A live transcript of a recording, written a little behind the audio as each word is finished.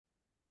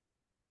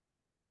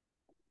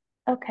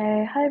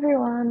Okay, hi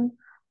everyone.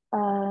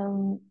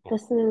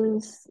 This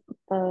is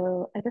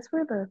I guess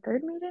we're the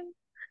third meeting.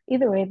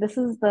 Either way, this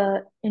is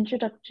the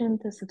Introduction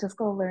to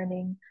Statistical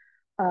Learning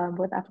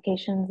with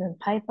Applications in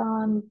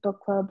Python book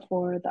club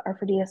for the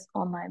R4DS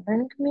online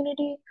learning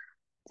community.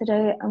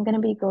 Today, I'm going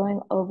to be going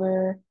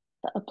over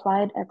the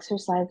applied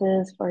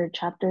exercises for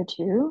chapter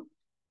two.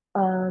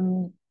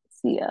 So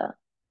yeah,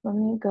 let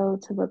me go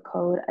to the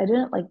code. I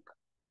didn't like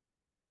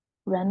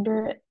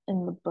render it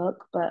in the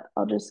book, but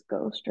I'll just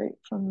go straight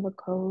from the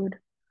code.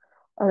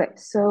 Okay,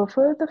 so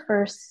for the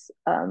first,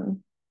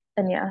 and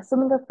yeah,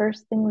 some of the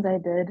first things I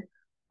did,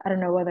 I don't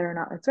know whether or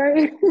not it's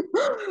right.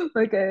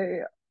 Okay,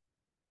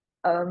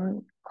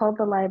 called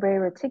the library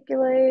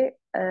reticulate,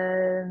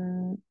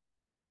 and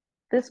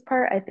this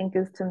part I think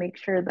is to make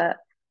sure that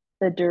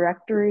the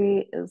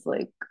directory is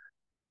like,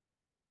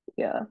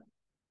 yeah,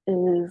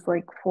 is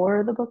like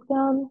for the book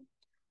down.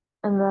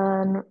 And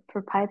then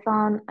for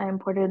Python, I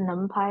imported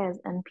NumPy as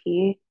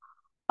NP.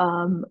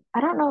 I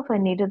don't know if I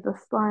needed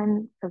this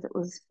line because it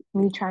was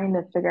me trying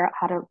to figure out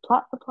how to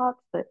plot the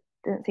plots, but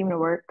didn't seem to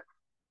work.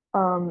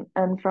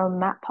 And from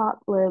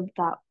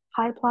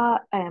matplotlib.pyplot,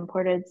 I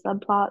imported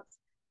subplots,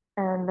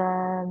 and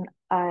then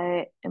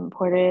I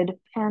imported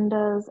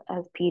pandas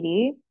as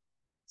PD.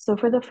 So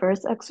for the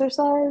first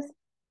exercise,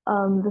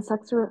 this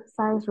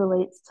exercise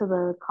relates to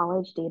the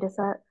college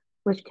dataset,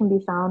 which can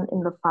be found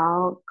in the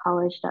file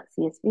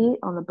college.csv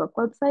on the book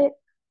website,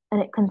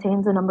 and it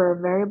contains a number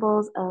of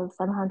variables of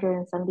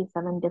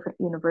 777 different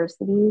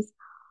universities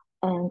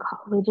and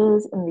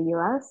colleges in the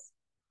US.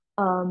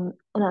 And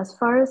as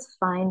far as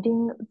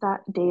finding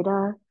that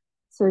data,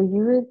 so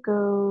you would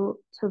go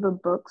to the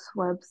book's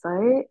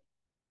website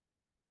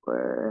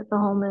where the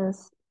home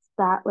is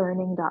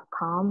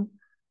statlearning.com.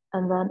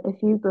 And then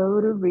if you go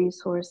to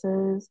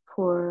resources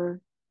for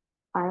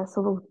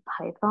ISLP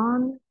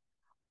Python,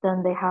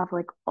 then they have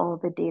like all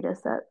the data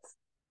sets.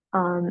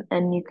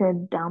 And you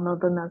could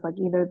download them as like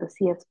either the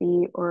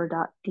CSV or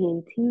 .dat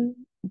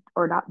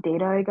or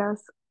 .data, I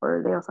guess,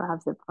 or they also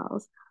have zip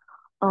files.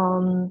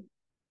 Um,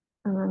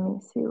 and let me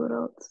see what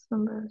else.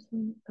 Number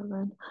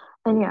 7.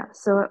 And yeah,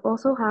 so I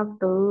also have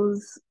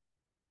those.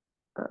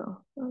 Oh,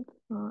 that's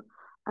not.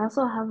 I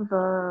also have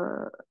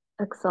the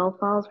Excel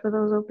files for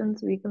those open,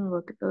 so we can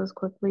look at those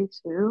quickly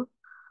too.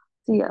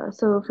 So yeah,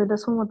 so for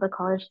this one with the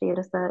college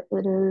data set,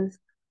 it is,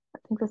 I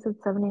think this is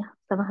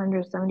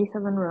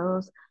 777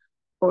 rows,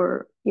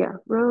 or yeah,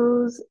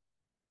 rows,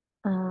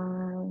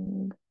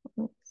 and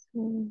let's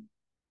see,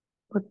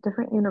 with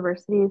different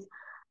universities.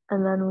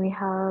 And then we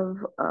have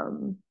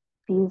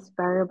these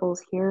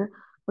variables here,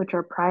 which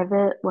are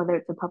private, whether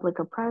it's a public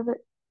or private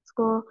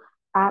school,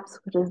 apps,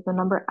 which is the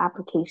number of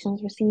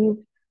applications received,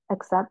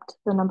 accept,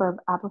 the number of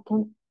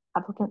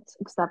applicants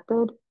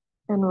accepted,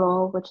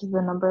 enroll, which is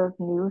the number of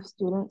new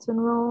students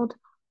enrolled,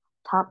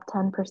 top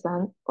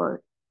 10%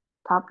 or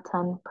top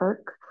 10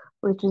 perk,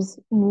 which is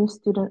new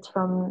students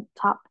from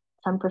top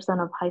 10%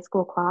 of high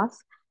school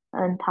class,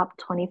 and top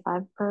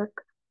 25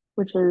 perk,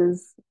 which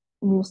is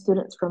new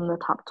students from the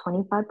top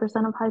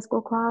 25% of high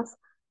school class,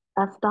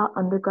 F dot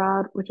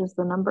undergrad, which is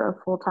the number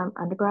of full-time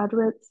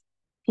undergraduates,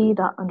 P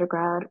dot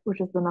undergrad,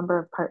 which is the number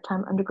of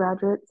part-time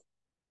undergraduates,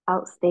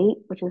 outstate,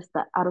 which is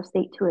the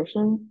out-of-state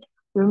tuition,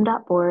 room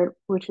dot board,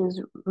 which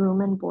is room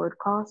and board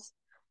costs,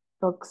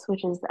 books,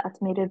 which is the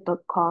estimated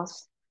book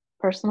cost,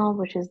 personal,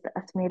 which is the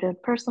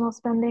estimated personal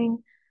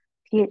spending,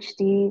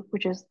 PhD,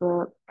 which is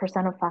the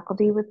percent of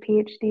faculty with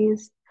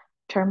PhDs,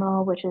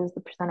 terminal, which is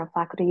the percent of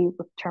faculty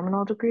with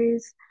terminal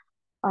degrees,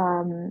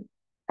 um,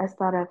 S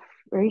dot F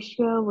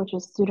ratio, which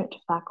is student to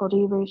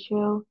faculty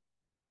ratio,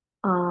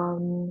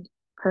 um,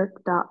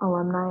 perk dot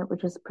alumni,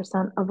 which is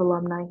percent of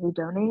alumni who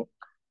donate,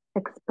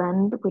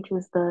 expend, which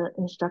is the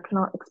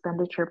instructional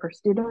expenditure per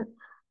student,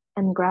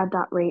 and grad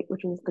dot rate,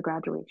 which is the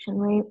graduation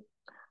rate.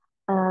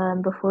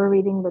 Before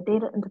reading the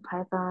data into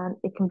Python,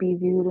 it can be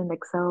viewed in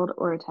Excel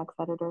or a text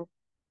editor.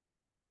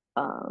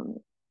 Um,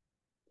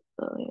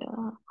 so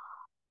yeah,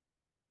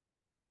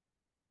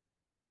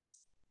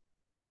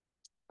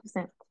 just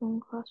answering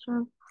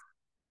question.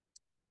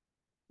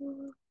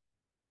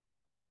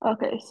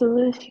 Okay,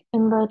 so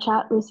in the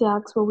chat, Lucy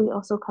asks, will we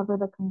also cover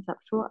the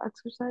conceptual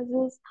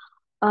exercises?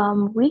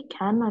 We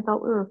can. I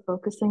thought we were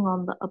focusing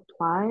on the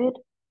applied,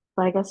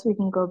 but I guess we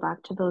can go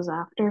back to those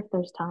after if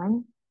there's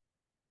time.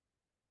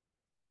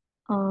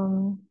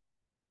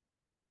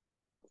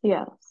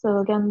 Yeah, so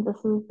again, this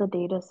is the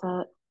data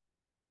set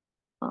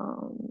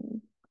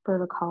um, for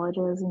the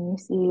colleges, and you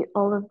see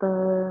all of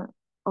the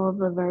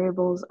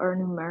variables are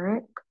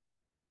numeric.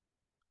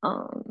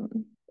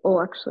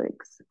 Well, actually,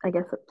 I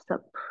guess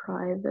except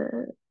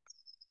private,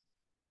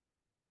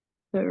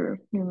 they're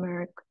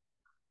numeric.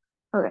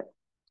 Okay,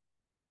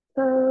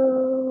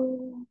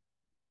 so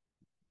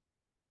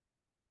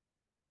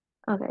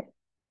okay,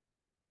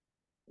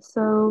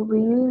 so we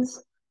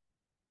use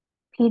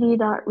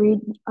pd.read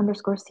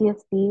underscore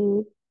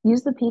CSV.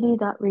 Use the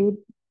pd.read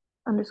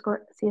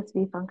underscore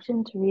CSV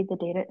function to read the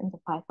data into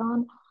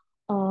Python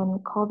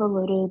and call the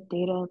loaded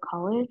data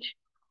college.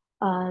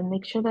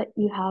 make sure that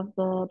you have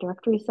the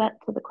directory set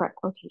to the correct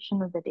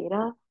location of the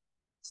data.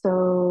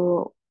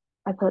 So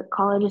I put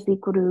college is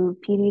equal to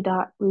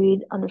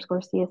pd.read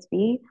underscore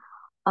CSV.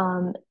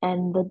 And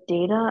the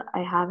data, I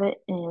have it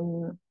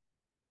in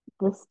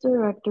this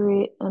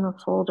directory in a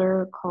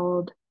folder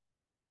called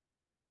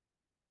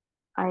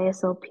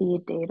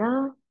ISLP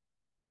data.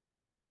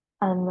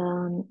 And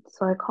then,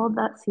 so I called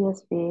that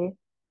CSV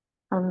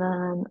and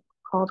then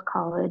called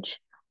college.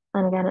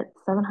 And again, it's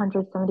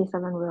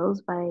 777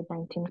 rows by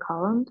 19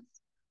 columns.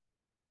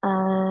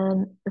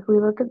 And if we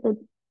look at the,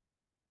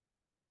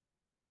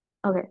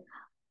 okay,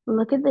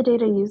 look at the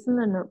data used in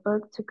the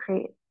notebook to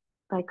create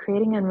by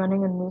creating and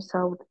running a new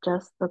cell with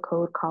just the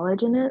code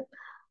college in it.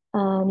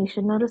 And you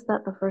should notice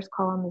that the first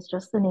column is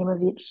just the name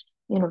of each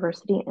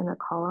university in a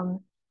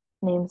column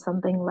named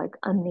something like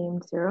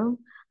unnamed zero.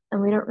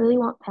 And we don't really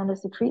want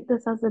pandas to treat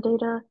this as the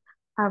data.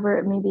 However,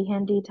 it may be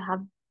handy to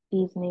have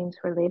these names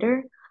for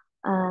later.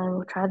 And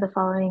we'll try the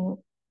following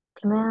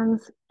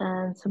commands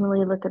and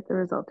similarly look at the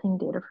resulting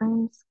data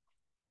frames.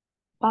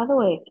 By the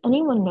way, if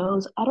anyone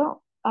knows,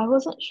 I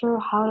wasn't sure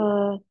how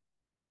to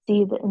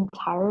see the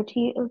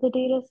entirety of the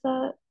data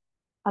set.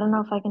 I don't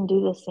know if I can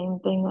do the same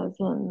thing as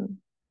in,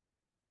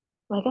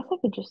 well, I guess I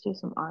could just do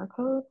some R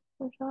code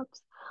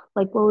perhaps.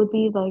 Like what would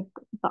be like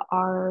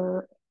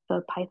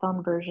the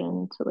Python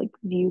version to like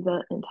view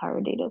the entire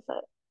data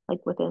set,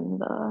 like within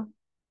the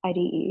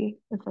IDE,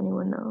 if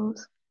anyone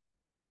knows.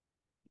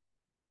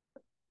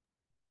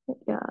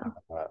 Yeah.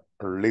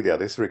 Lydia,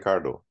 this is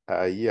Ricardo.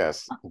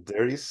 Yes,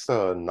 there is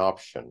an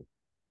option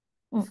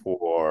Mm.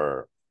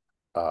 for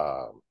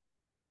uh,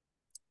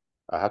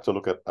 I had to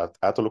look it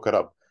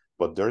up,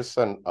 but there's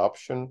an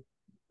option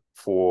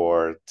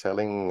for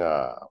telling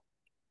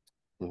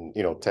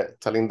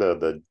telling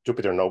the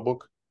Jupyter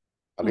notebook,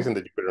 at least Mm. in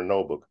the Jupyter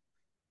notebook,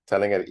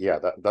 telling it, yeah,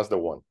 that's the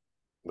one.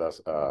 That's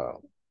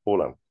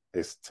Ulam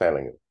is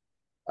telling it.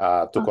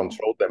 To Okay.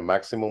 control the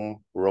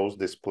maximum rows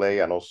display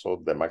and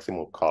also the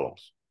maximum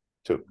columns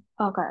too.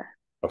 Okay.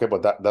 Okay,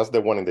 but that's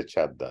the one in the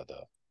chat that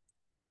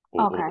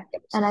Okay.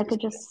 And I is, could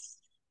just,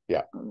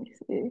 yeah. let me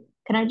see.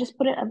 Can I just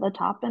put it at the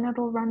top and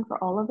it'll run for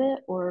all of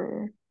it,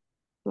 or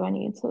do I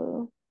need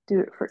to do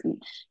it for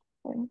each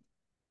thing?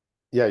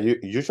 Yeah,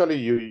 usually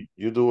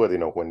you do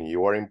it, when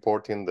you are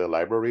importing the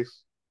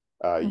libraries,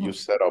 you Mhm.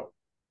 set up,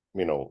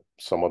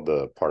 some of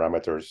the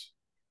parameters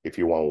if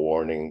you want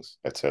warnings,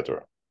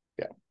 etc.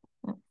 Yeah.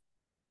 Mm.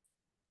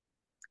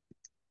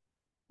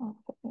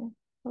 Okay.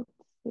 Let's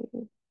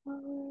see.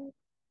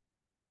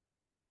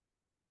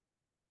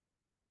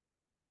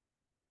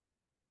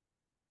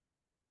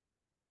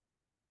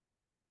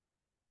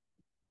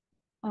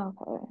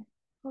 Okay.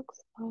 Looks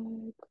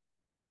like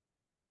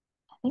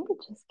I think it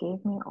just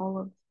gave me all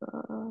of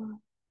the.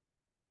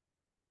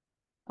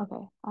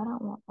 Okay, I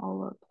don't want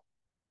all of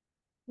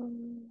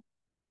the.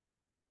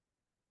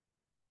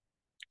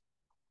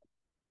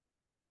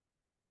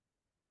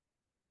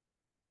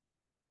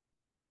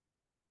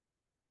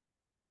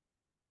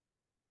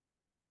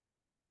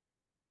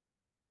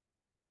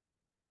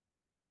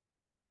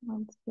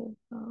 Let's see.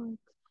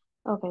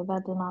 Okay,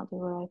 that did not do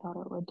what I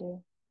thought it would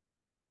do.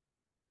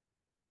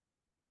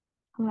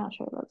 I'm not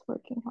sure that's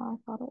working how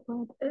I thought it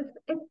would. It's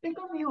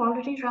because you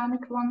already ran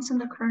it once in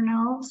the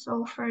kernel,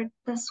 so for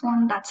this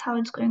one, that's how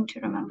it's going to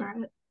remember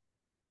it.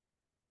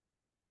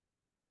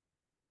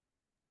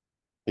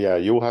 Yeah,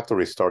 you will have to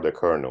restart the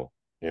kernel,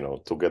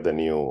 to get the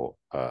new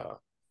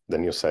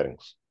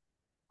settings.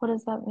 What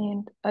does that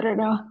mean? I don't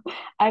know.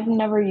 I've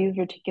never used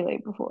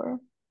Reticulate before.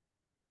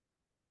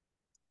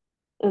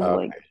 Is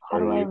like, Okay. how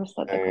Are do I you reset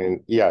the kernel?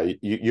 and yeah,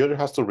 you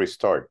have to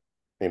restart,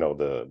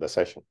 the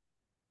session.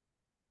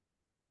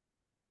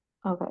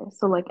 Okay,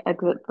 so like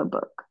exit the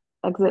book,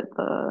 exit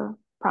the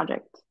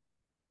project.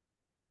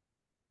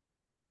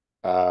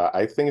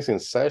 I think it's in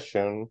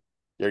session.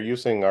 You're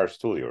using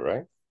RStudio,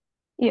 right?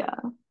 Yeah.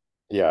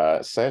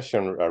 Yeah,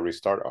 session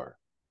restart R.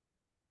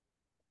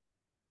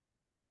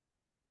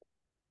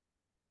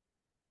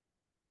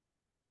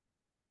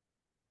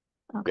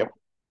 Okay. Yep.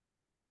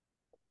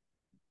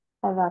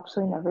 I've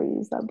actually never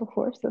used that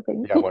before, so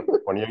thank Yeah,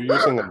 you. when you're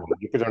using a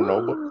Jupyter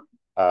notebook,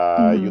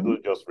 you Hmm.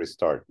 do just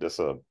restart. There's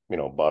a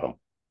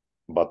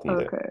button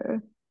there. Okay.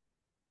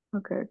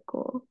 Okay,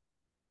 cool.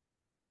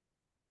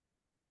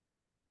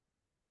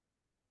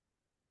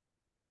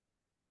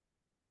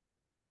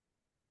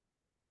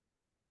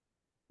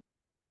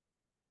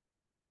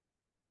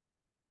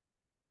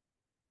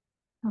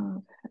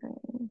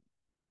 Okay.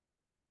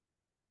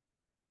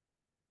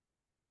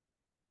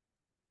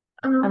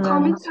 And then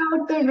Comment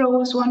out the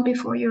rows one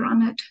before you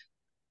run it.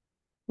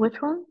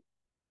 which one?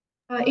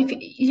 If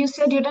you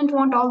said you didn't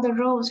want all the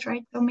rows,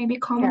 right? So maybe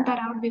comment that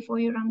Yeah. out before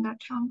you run that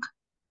chunk.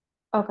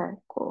 Okay,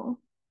 cool.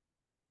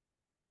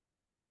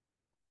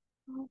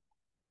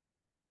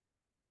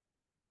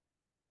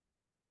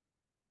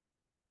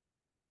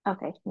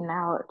 Okay,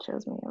 now it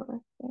shows me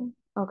everything.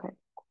 Okay,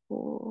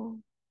 cool.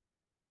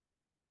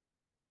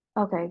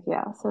 Okay,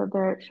 yeah, so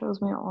there it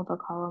shows me all the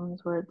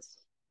columns where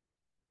it's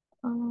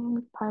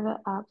private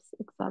apps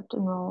except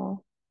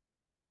enroll.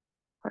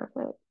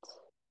 perfect.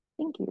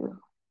 Thank you.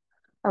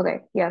 Okay,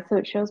 yeah, so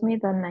it shows me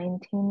the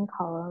 19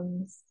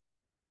 columns.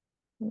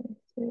 Let me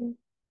see.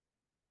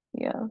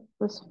 Yeah,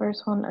 this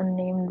first one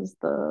unnamed is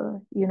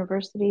the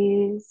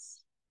universities.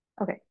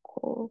 Okay,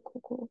 cool.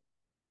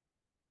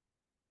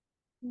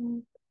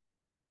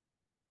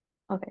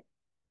 Okay,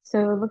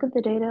 so look at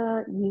the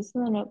data, use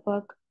the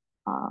notebook.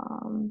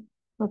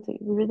 Let's see,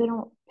 we really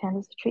don't plan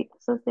to treat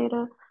this as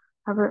data.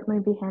 However, it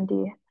might be handy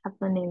to have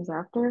the names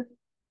after.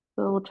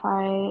 So we'll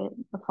try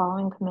the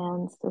following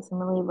commands to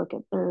similarly look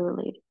at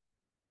the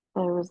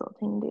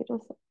resulting data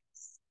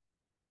sets.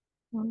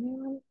 Let me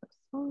run this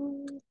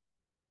one.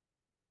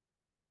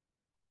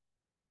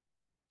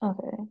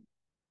 Okay,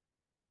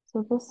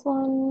 so this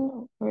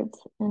one where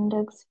it's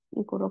index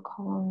equal to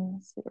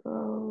column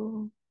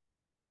 0.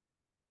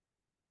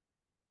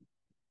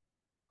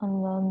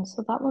 And then,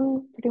 so that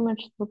one pretty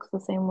much looks the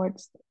same where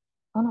it's,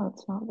 oh no,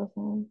 it's not the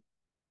same.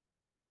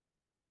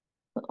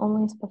 It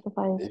only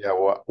specifies Yeah,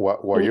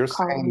 what 8 you're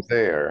saying columns.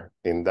 there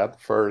in that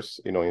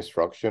first,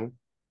 instruction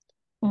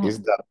is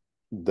Mm-hmm. that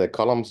the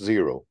column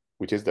 0,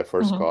 which is the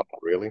first Mm-hmm. column,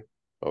 really.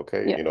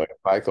 Okay, Yeah. in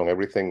Python,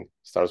 everything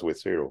starts with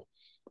 0.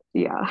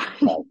 Yeah.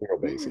 0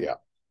 base, yeah.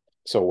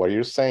 So what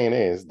you're saying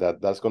is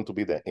that that's going to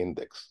be the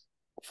index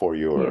for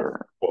Yeah.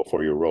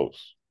 your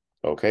rows.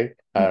 Okay,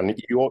 Mm-hmm. and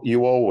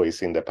you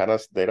always in the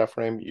pandas data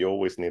frame, you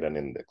always need an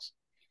index.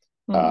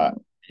 Mm-hmm.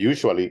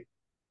 Usually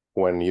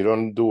when you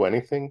don't do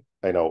anything,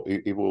 it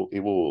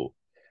will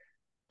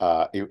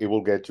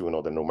get you,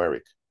 the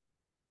numeric,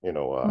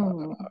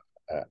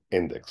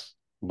 index.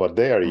 But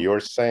there you're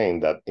saying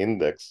that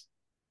index,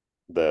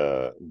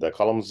 the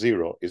column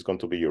 0 is going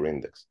to be your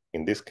index.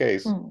 In this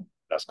case, Mm-hmm.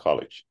 that's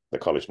college, the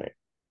college name.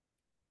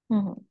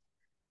 Mm-hmm.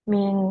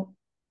 Meaning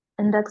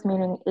index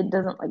meaning it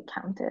doesn't like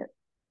count it,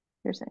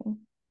 you're saying.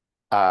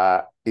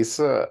 It's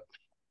a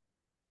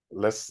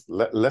let's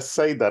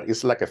say that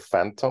it's like a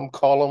phantom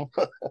column.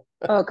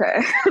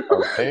 Okay.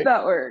 Okay.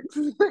 That works.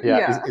 Yeah,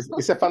 Yeah.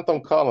 it's a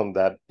phantom column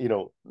that you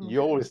Okay.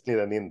 always need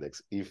an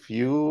index. If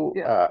you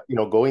Yeah.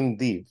 go in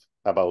deep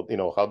about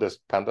how this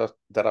panda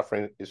data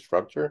frame is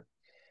structured,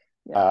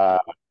 Yeah. uh,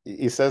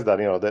 it says that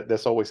that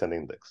there's always an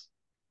index.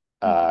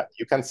 Mm.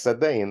 You can set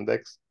the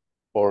index,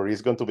 or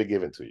it's going to be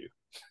given to you.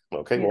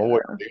 Okay, one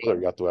way or Yeah. the other,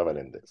 you have to have an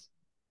index.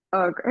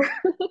 Okay.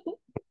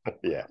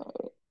 Yeah.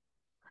 For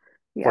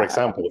Yeah.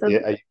 example, So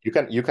yeah,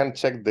 you can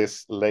check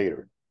this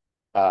later.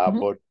 mhm.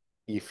 But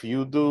if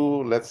you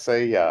do, let's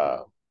say,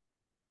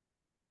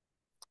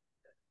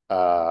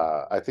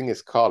 I think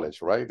it's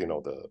college, right? The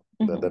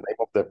Mhm. name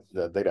of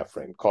the data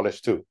frame,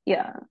 college 2.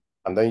 Yeah.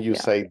 And then you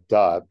Yeah. say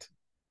dot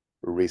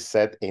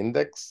reset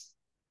index.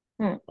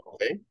 Mm.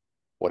 Okay.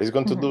 What it's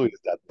going to do Mhm. is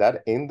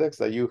that index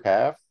that you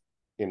have,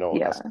 as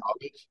Yeah.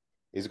 college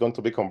is going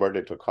to be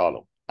converted to a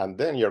column. And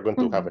then you're going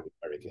to have a Mhm.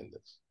 numeric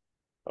index.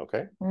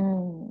 Okay.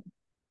 Mm.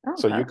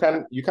 So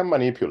Okay. you can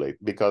manipulate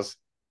because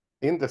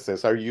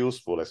indices are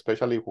useful,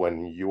 especially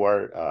when you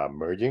are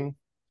merging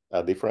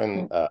Mm.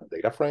 different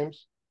data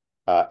frames.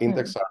 Mm.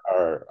 Index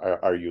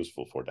are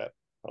useful for that.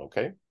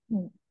 Okay.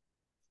 Mm.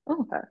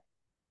 Okay.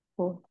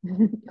 Cool.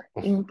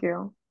 Thank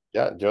you.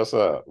 Yeah, just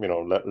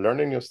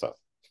learning new stuff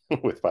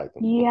with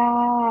Python.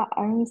 Yeah,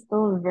 I'm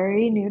still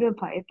very new to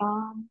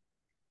Python.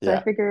 So I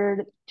Yeah,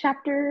 figured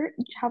chapter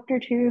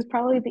 2 is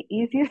probably the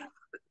easiest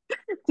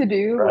to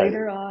do right.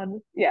 later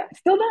on. Yeah,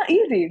 still not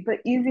easy, but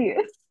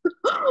easiest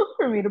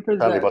for me to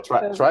Charlie, present.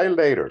 but try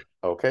later.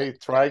 Okay,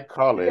 try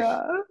college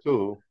Yeah.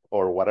 2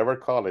 or whatever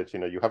college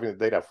you have in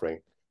the data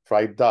frame.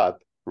 Try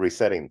dot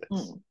reset index.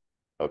 Mm.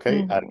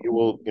 Okay, and you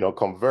Mm-hmm. will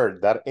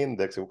convert that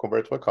index. You will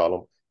convert to a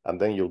column, and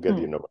then you'll get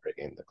your Mm. numeric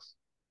index.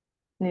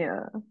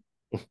 Yeah.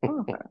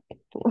 Okay.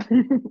 Cool.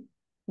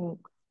 Mm.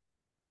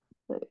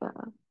 So,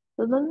 yeah.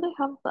 So then they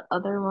have the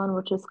other one,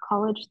 which is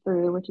college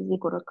 3, which is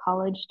equal to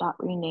college dot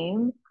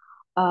rename,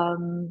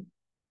 um,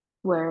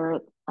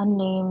 where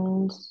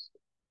unnamed.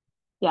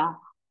 Yeah,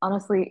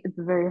 honestly, it's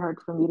very hard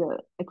for me to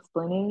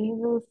explain any of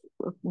this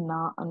with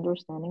not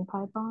understanding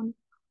Python.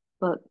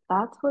 But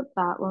that's what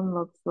that one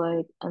looks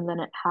like. And then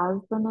it has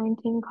the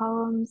 19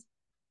 columns.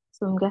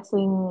 So I'm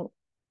guessing,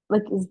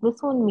 like, is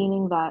this one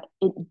meaning that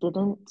it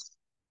didn't,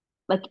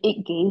 like,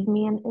 it gave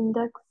me an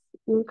index,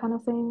 you're kind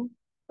of saying?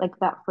 Like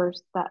that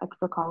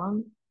extra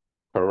column?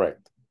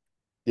 Correct.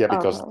 Yeah,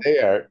 because Okay.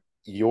 there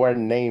you are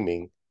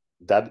naming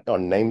that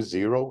on name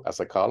 0 as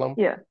a column.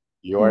 Yeah.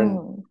 You are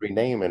Mm,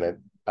 renaming it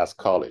as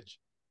college.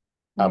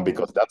 And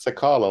because mm, that's a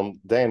column,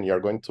 then you're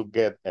going to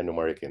get a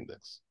numeric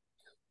index.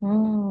 The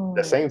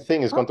mm. same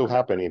thing is going to Okay.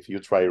 happen if you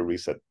try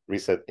reset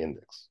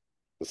index.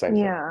 The same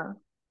thing. Yeah.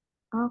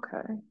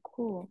 Okay.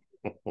 Cool.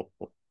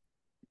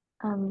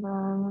 And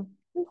then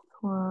this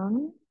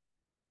one.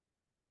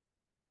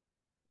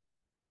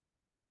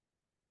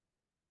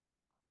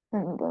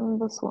 And then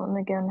this one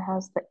again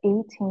has the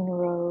 18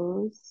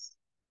 rows.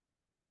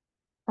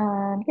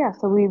 And yeah,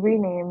 so we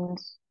renamed.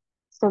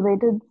 So they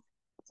did,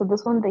 so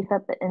this one they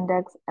set the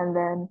index and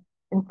then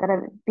instead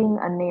of it being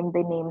unnamed,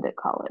 they named it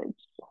college,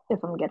 if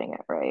I'm getting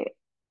it right.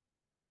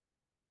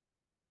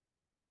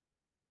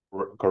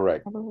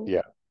 Correct. I believe.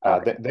 Yeah.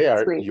 Okay, they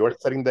are, sweet. you're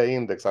setting the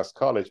index as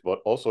college, but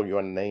also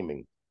you're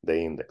naming the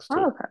index too.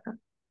 Oh, okay.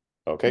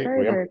 Okay, Very,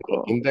 remember very the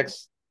cool.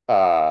 index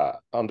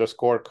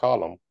underscore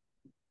column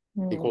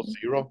equals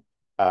 0.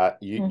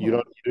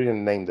 You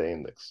didn't name the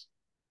index.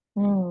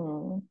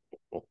 Okay.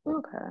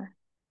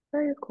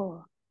 Very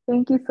cool.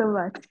 Thank you so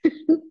much.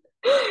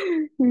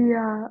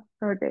 Yeah.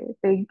 Okay.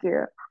 Thank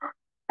you.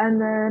 And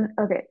then,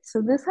 okay,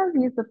 so this has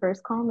used the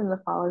first column in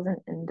the file as an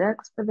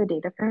index for the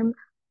data frame.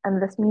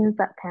 And this means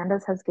that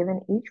Pandas has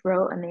given each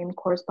row a name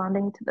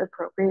corresponding to the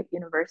appropriate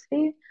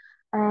university.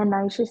 And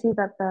now you should see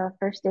that the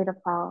first data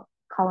file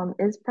column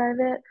is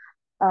private.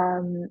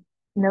 Um,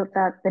 Note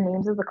that the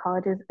names of the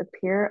colleges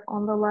appear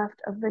on the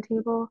left of the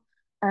table.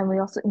 And we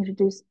also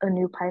introduced a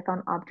new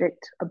Python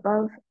object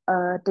above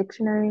a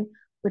dictionary,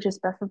 which is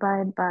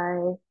specified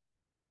by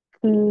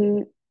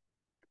key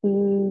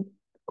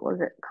what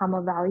was it,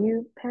 comma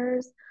value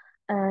pairs,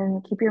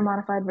 and keep your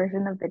modified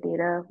version of the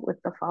data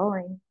with the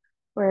following,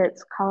 where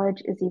it's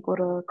college is equal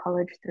to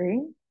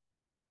college3,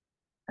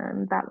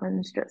 and that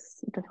one's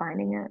just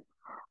defining it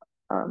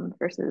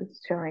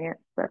versus showing it.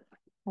 But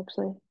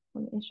actually,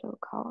 let me show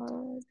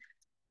college.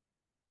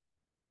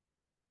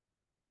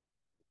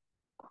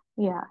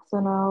 Yeah, so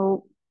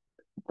now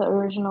the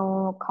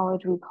original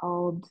college we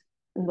called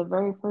in the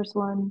very first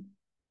one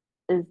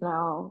is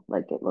now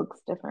like it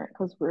looks different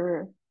because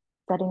we're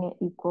setting it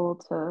equal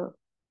to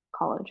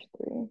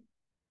college3.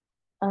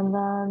 And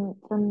then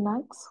the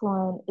next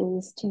one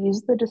is to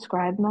use the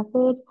describe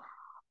method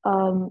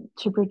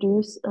to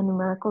produce a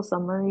numerical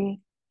summary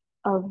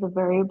of the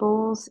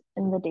variables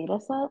in the data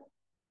set.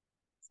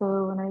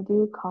 So when I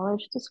do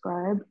college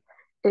describe,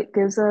 it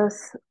gives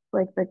us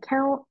like the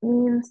count,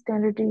 mean,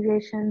 standard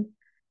deviation,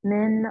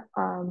 min,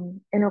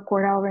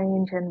 interquartile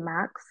range, and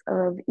max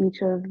of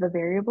each of the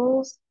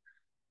variables.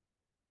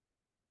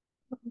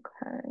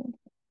 Okay.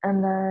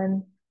 And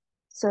then,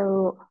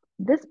 so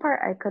this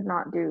part I could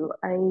not do.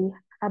 I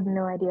had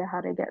no idea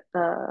how to get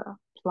the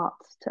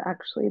plots to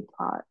actually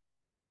plot.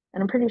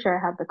 And I'm pretty sure I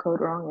have the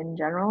code wrong in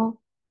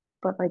general.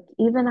 But like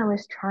even when I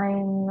was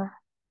trying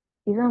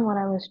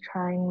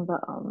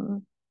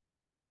the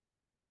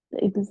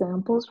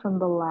examples from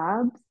the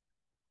labs,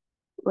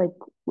 like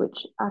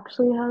which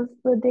actually has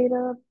the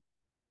data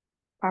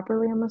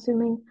properly, I'm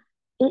assuming,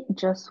 it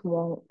just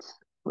won't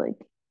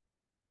like,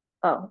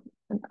 oh,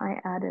 and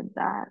I added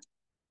that.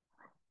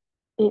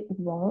 It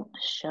won't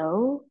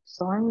show,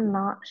 so I'm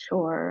not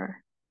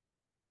sure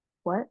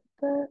what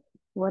the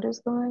what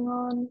is going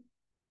on.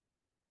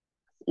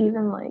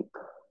 Even like,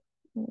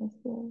 let me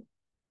see.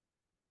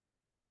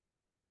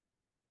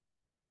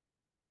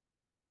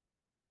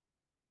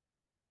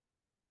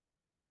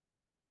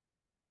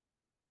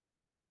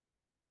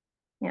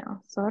 Yeah,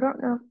 so I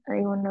don't know if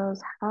anyone knows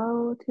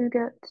how to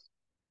get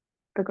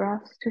the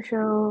graphs to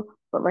show,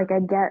 but like I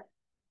get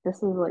this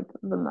is like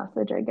the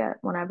message I get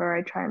whenever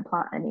I try and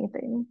plot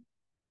anything.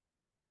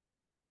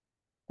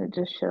 It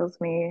just shows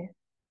me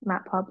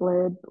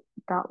matplotlib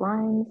dot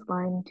lines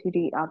line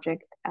 2D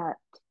object at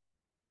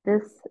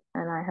this,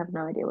 and I have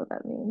no idea what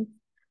that means.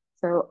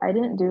 So I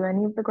didn't do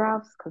any of the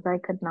graphs because I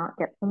could not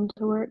get them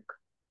to work.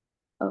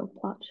 Oh,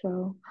 plot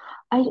show.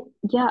 I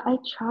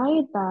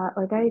tried that.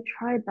 Like I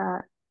tried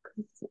that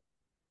because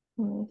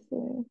let me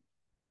see.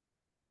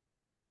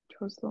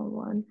 Chose the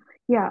one.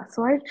 Yeah,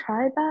 so I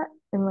tried that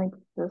in like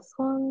this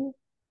one,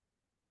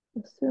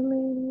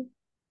 assuming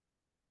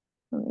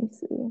let me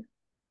see.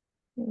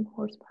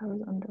 Horsepower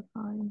is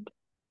undefined.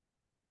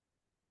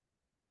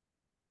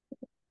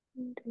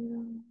 Data.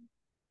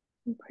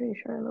 I'm pretty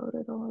sure I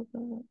loaded all of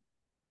that.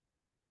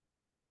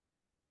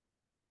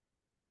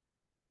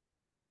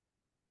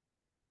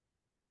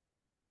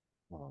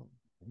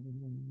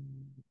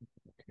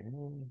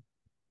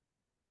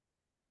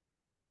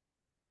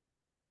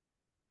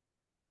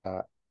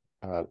 Okay.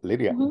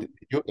 Lydia, did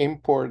you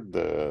import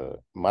the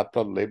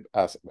matplotlib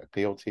as a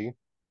PLT?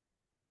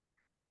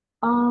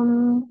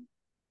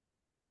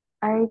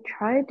 I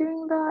tried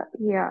doing that.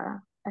 Yeah,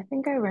 I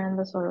think I ran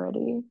this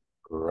already.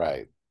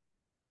 Right.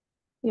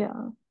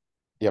 Yeah.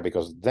 Yeah,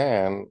 because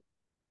then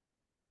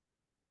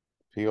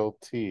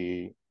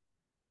PLT,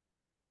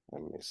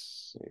 let me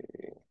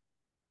see.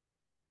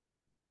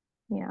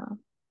 Yeah.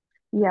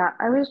 Yeah,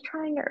 I was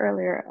trying it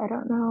earlier. I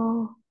don't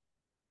know.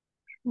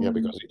 Yeah,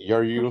 because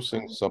you're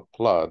using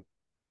subplot,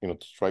 to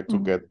try to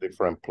get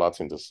different plots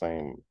in the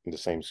same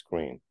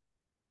screen.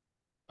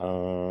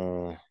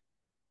 Yeah.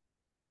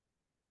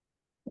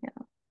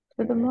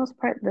 For the most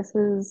part, this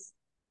is,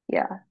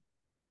 yeah.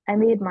 I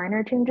made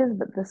minor changes,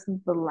 but this is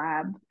the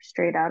lab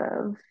straight out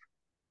of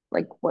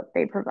like what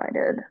they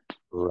provided.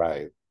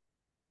 Right.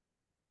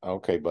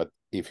 Okay, but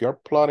if you're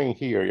plotting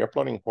here, you're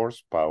plotting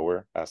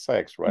horsepower as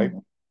X, right?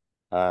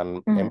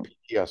 And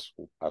MPG as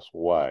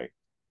Y.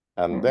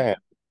 And then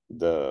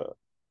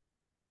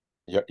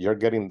you're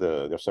getting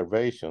the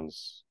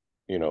observations,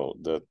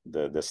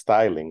 the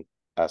styling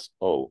as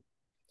O.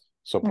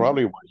 So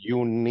probably what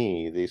you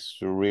need is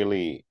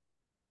really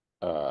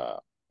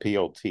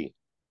PLT.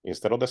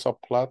 Instead of the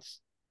subplots,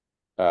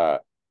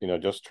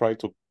 just try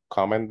to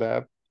comment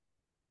that.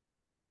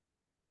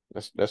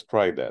 Let's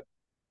try that.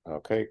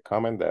 Okay,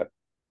 comment that.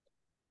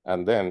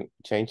 And then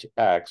change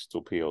X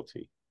to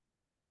PLT.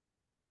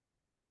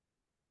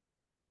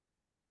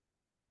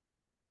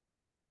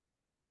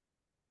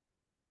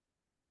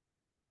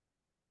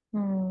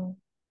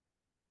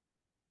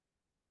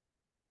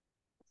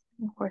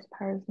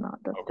 Horsepower is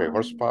not defined. Okay,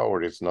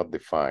 horsepower is not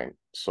defined.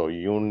 So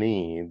you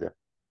need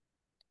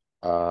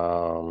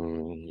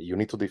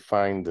to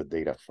define the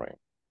data frame.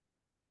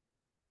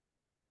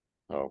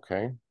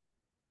 Okay.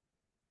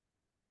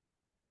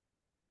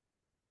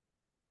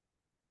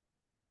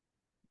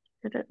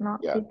 Should it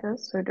not be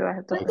this, or do I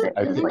have to But put it?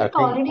 isn't it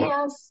already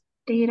as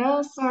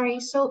data? Sorry.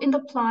 So in the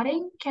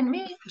plotting, can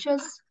we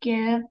just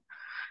give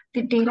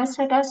the data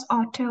set as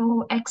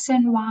auto, X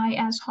and Y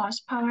as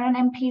horsepower and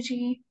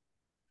MPG?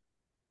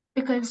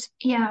 Because,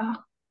 yeah.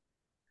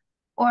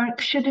 Or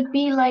should it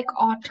be like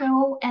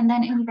auto and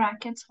then in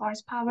brackets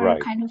horsepower,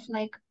 right. kind of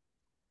like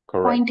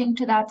Correct. pointing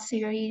to that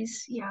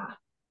series? Yeah.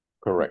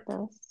 Correct.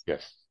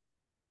 Yes.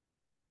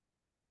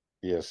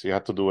 Yes, you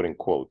have to do it in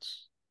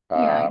quotes.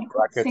 Yeah,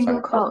 Brackets single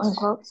and quotes. In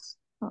quotes?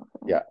 Okay.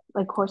 Yeah.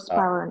 Like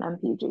horsepower and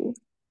MPG,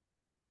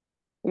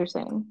 you're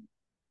saying?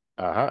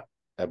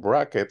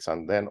 Brackets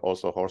and then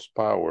also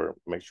horsepower.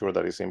 Make sure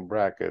that it's in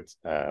brackets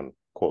and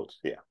quotes.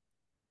 Yeah.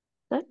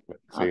 Good.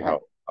 See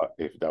how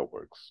if that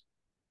works.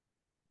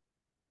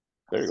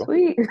 There you go.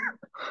 Sweet.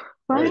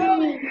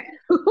 Finally.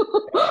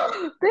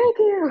 Thank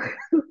you.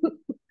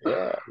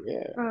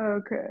 Yeah.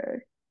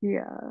 Okay.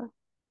 Yeah.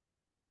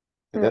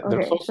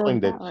 There's also in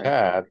the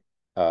chat,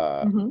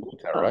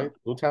 Utam, right?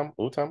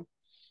 Utam.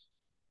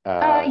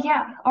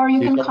 Yeah, or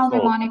you can call me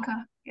also,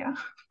 Monica. Yeah.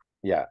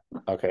 Yeah.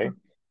 Okay.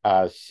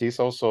 She's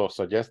also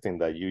suggesting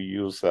that you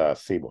use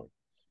Seaborn.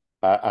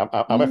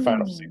 I'm a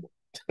fan of Seaborn.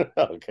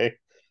 Okay,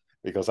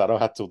 because I don't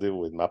have to deal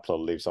with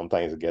Matplotlib.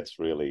 Sometimes it gets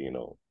really,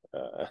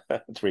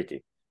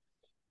 tricky.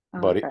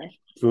 But if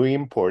you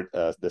import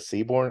the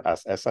Seaborn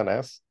as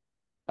SNS,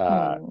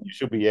 you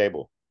should be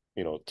able,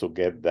 to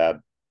get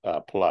that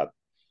plot,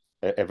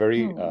 a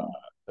very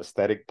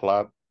aesthetic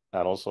plot,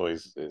 and also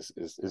is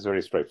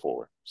very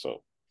straightforward.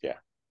 So yeah.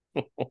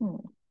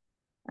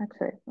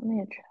 Actually, let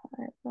me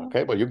try it.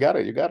 Okay, but you got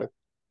it.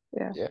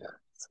 Yeah. Yeah.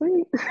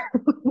 Sweet.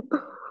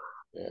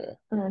 Yeah.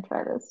 I'm gonna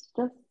try this.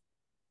 Just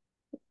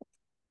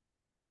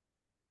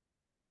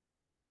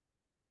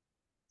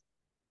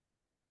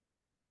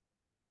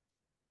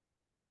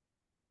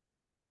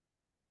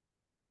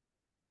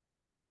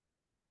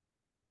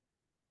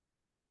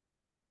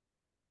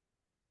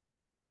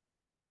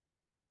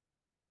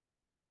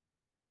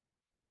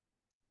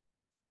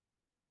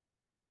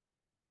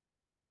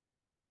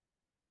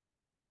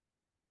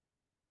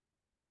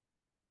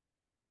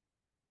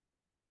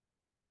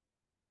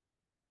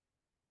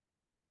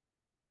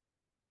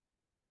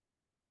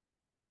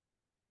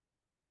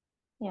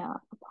yeah,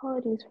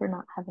 apologies for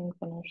not having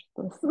finished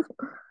this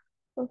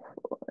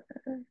before.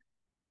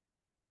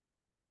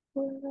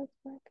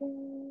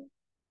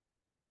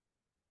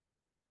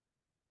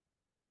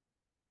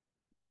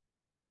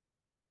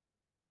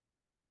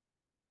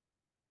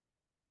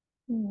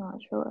 I'm not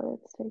sure why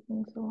it's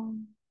taking so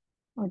long.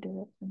 Or did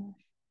it finish?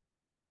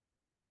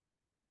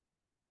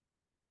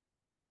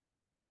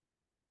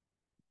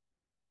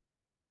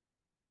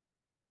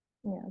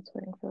 Yeah, it's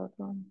waiting for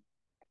that one.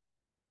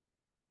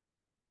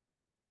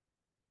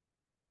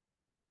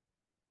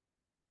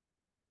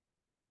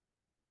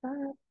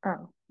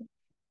 Oh.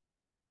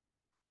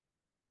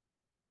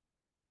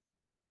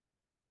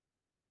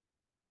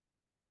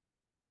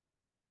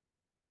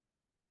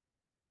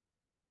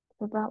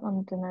 So that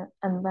one didn't.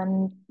 And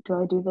then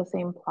do I do the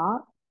same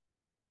plot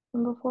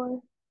from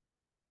before?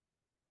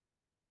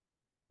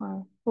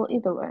 Or, well,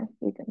 either way,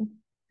 we can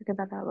figure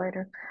that out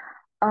later.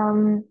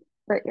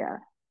 But yeah,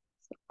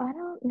 so I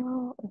don't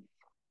know if,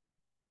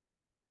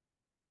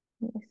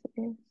 let me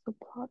see, so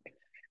plot.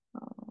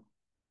 Oh.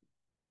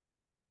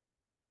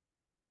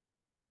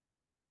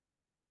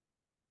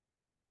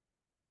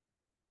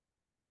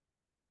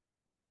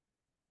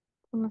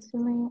 I'm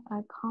assuming I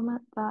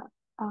comment that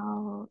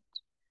out.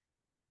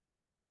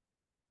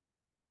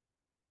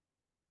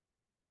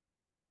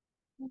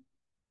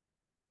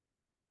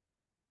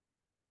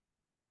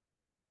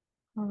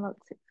 Oh, let's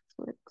see if this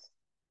works.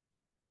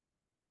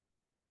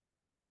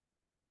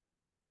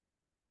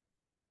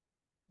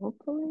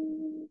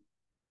 Hopefully,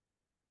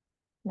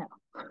 no.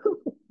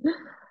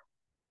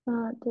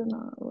 That did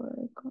not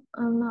work.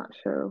 I'm not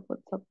sure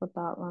what's up with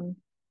that one,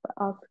 but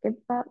I'll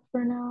skip that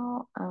for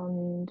now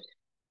and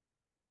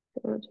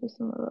go to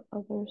some of the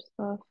other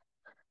stuff.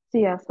 So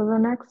yeah, so the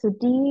next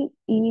D,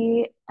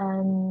 E,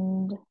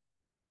 and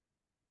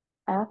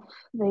F,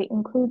 they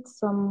include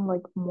some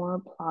like more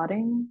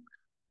plotting.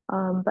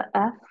 But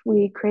F,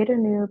 we create a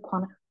new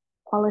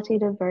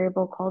qualitative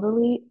variable called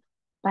elite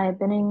by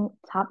binning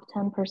top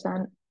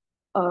 10%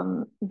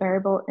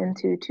 variable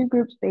into two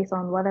groups based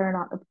on whether or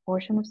not the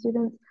proportion of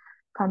students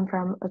come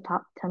from the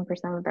top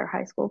 10% of their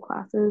high school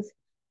classes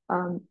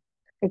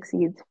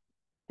exceeds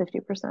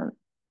 50%.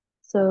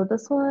 So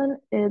this one,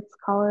 it's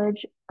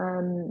college.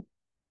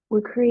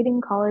 We're creating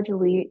college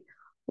elite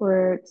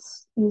where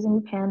it's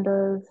using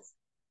pandas.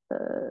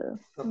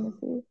 Let me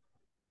see.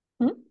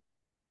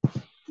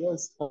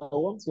 Yes, I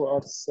want to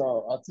ask,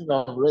 I think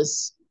I've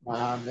raised my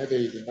hand, maybe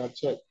you did not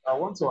check. I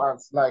want to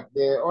ask, like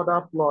the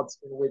other plots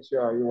in which you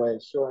were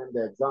showing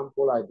the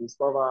example, I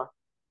discover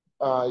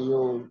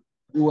you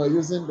were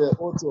using the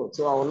auto.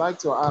 So I would like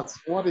to ask,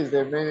 what is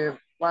the meaning?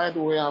 Why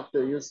do we have to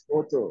use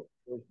auto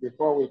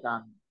before we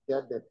can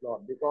get the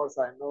plot? Because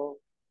I know.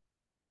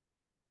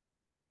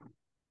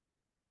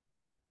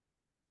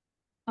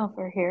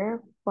 Over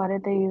here, why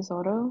did they use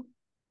auto?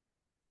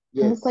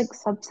 And it's like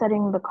Yes.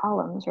 subsetting the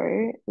columns,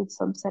 right? It's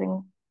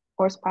subsetting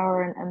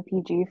horsepower and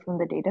MPG from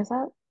the data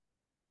set,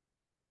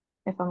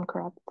 if I'm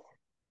correct.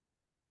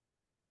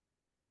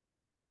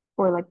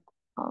 Or like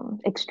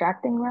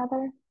extracting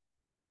rather.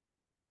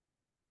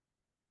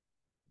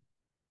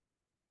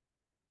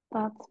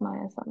 That's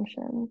my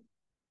assumption.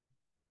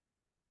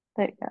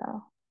 But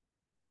yeah,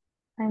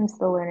 I'm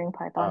still learning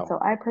Python, so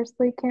I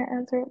personally can't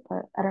answer it,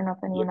 but I don't know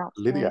if anyone else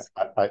Lydia,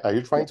 knows. are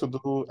you trying to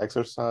do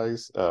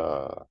exercise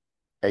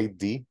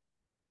 8D?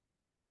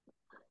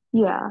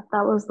 Yeah,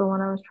 that was the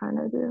one I was trying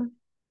to do.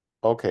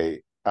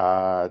 Okay,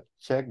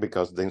 check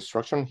because the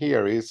instruction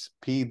here is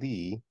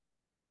PD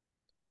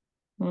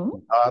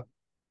dot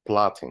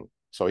plotting.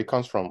 So it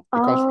comes from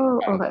Oh,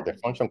 Panda. okay. The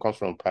function comes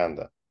from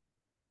Panda.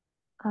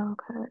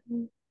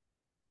 Okay.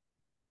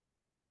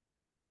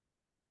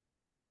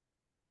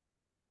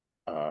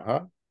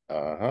 Uh-huh.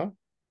 Uh-huh.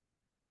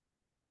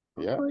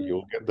 Yeah, Hopefully.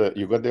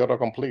 you got the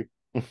autocomplete.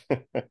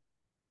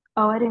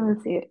 Oh, I didn't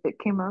even see it. It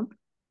came up.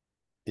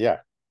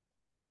 Yeah.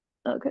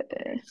 Okay.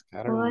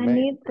 Scatter Well, I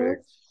need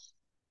matrix. this.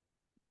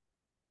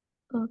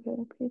 Okay,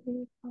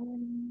 PD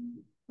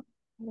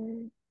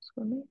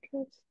square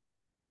matrix.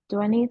 Do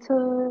I need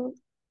to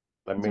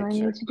Let me do I check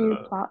need to do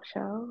plot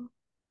show?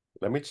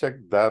 let me check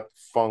that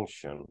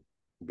function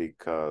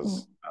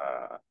because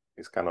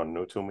it's kind of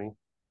new to me.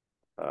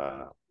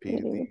 PD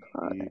PD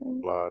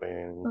plotting.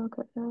 plotting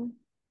Okay.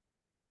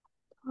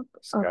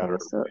 scatter Okay,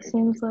 so it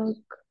seems matrix.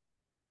 like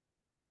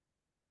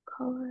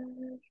color.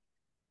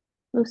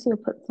 Lucia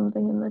put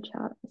something in the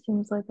chat. It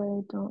seems like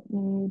I don't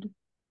need to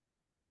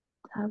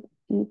have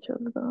each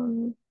of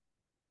them.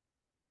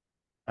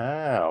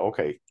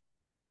 Okay.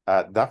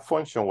 That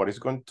function, what it's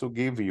going to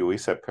give you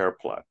is a pair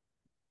plot.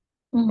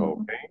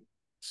 Okay.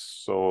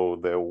 So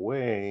the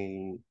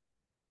way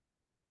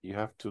you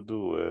have to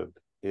do it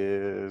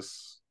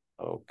is,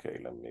 okay,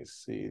 let me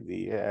see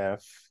the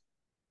F.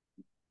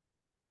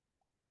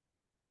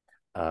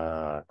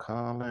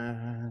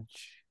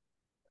 College.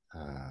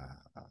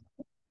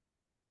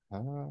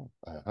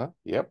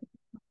 Yep.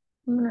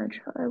 I'm gonna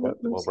try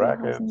what Double Lucia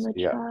has in brackets. the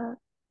Yeah. chat.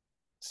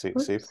 See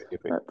Oops, that's see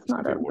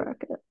not if a it works.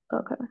 bracket.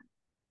 Okay.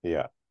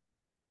 Yeah.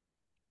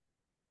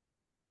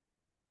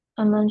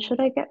 And then should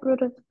I get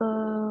rid of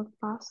the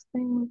last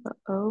thing, the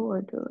O,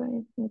 or do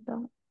I need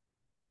that?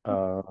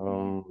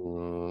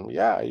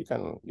 Yeah, you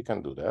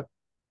can do that.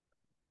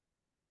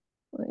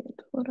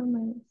 Wait, what am I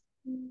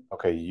missing?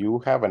 Okay, you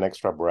have an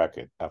extra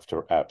bracket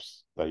after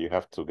apps that you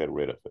have to get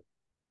rid of it.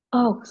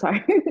 Oh,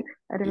 sorry.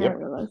 I didn't Yep.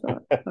 realize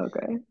that.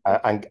 Okay.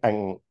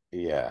 And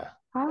yeah,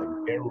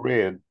 Ah.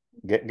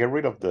 get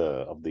rid of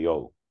the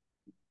O.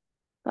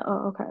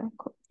 Oh, okay,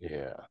 cool.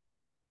 Yeah.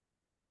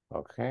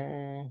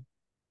 Okay.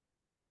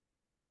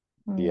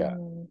 Yeah.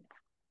 Hmm.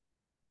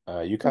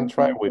 You can So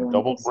try with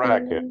double parentheses.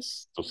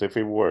 brackets to see if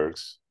it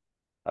works.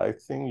 I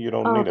think you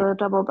don't Oh, need it. the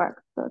double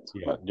bracket. That's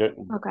Yeah, what. just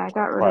Okay, I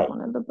got rid try of it.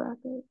 one of the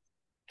brackets.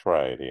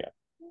 Try it. Yeah.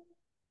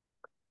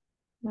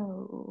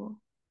 No.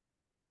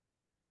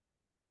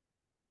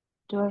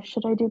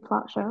 Should I do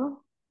plot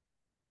show?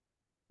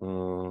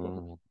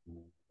 Mm,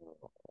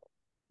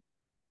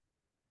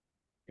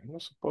 you're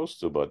not supposed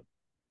to, but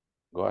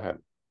go ahead.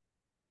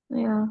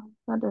 Yeah,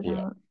 that doesn't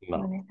Yeah. do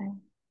No.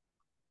 anything.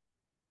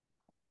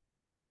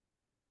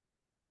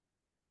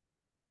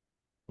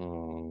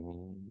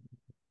 Mm,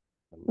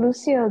 let me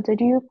see. Lucio,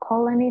 did you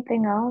call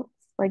anything else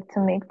like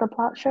to make the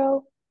plot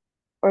show?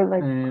 Or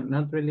like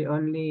Not really,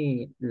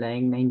 only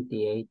line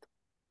 98.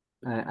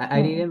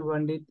 I didn't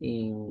run it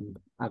in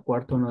a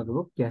Quarto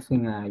notebook, just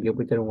in a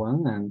Jupyter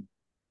one, and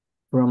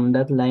from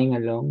that line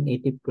alone,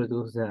 it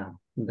produced the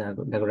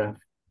graph.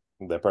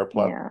 The per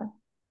plot?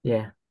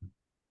 yeah.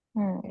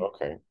 Yeah.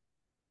 Okay.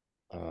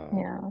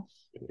 Yeah.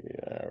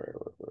 Yeah.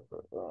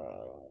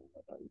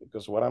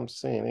 Because what I'm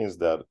seeing is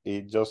that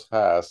it just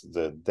has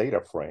the data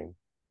frame.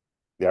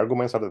 The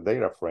arguments are the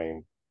data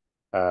frame.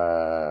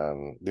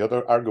 And the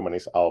other argument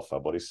is alpha,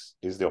 but it's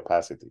the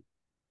opacity.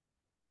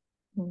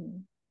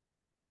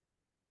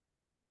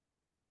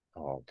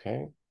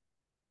 Okay.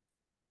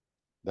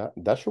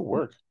 That should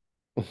work.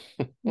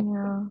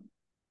 Yeah.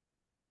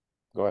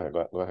 Go ahead.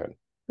 Go ahead.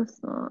 It's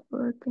not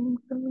working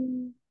for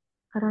me.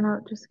 I don't know,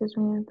 it just gives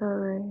me the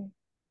array.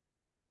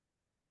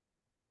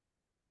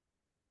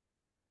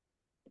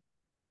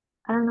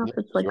 I don't know if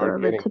it's like a You're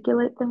getting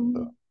reticulate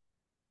thing.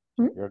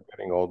 you're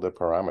getting all the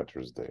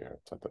parameters there.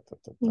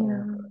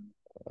 Yeah.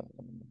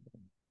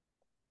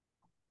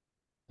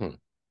 Let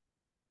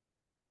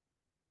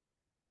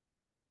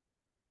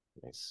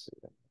me see.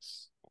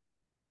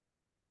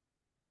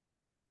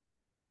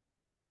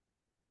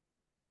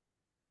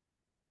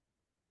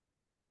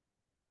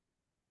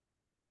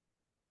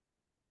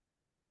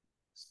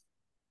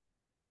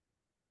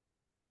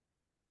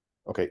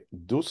 Okay,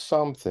 do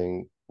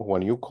something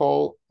when you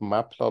call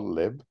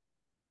matplotlib,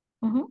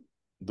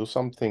 do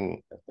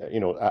something,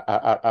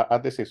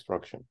 add this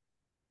instruction.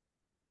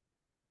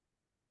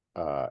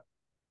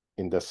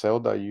 In the cell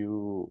that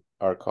you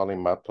are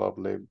calling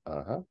matplotlib,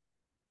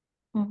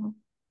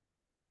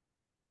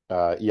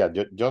 yeah,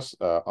 just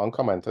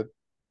uncommented.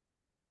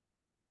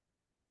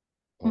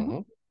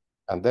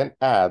 And then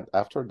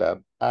after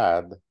that,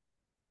 add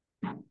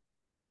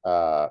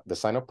the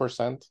sign of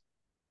percent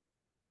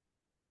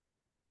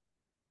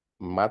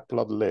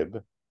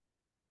matplotlib.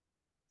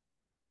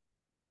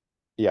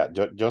 Yeah,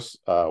 just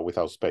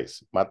without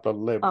space.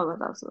 Matplotlib. Oh,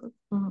 without space.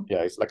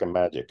 Yeah, it's like a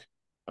magic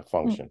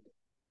function.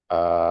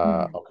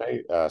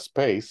 Okay,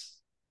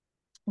 space,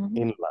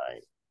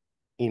 inline.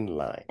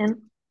 Inline?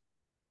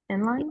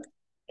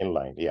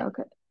 Inline, yeah.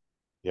 Okay.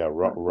 Yeah,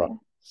 run.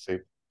 See,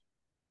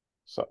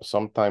 so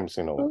sometimes,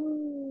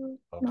 Ooh,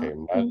 okay,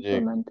 not magic.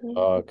 implemented.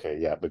 Okay,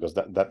 yeah, because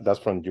that's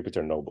from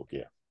Jupyter Notebook,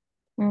 yeah.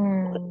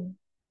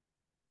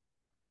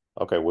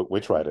 Okay, we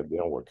tried it,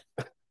 didn't work.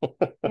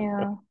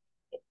 Yeah.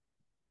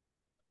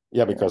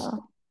 Yeah, because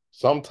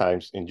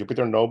sometimes in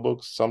Jupyter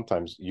Notebooks,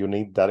 sometimes you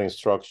need that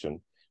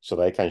instruction so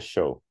that I can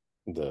show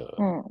the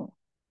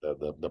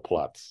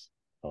plots.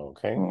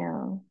 Okay.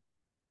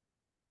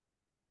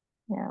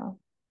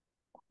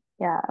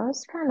 Yeah, I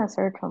was trying to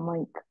search on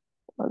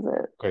was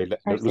it Okay,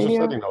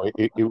 Lucio said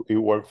it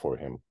worked for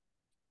him.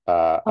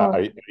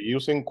 Are you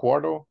using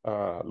Quarto,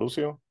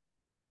 Lucio?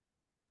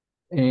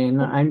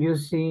 And I'm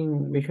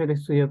using Visual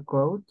Studio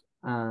Code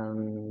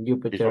and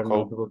Jupyter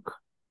Notebook.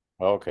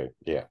 Okay,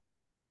 yeah.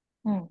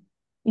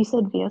 You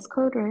said VS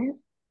Code, right?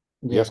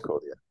 VS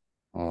Code,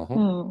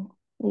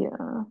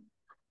 yeah.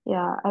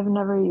 Yeah, I've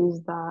never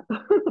used that.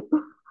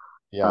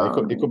 Yeah, it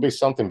could be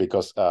something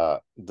because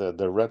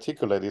the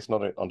reticulate is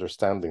not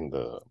understanding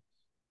the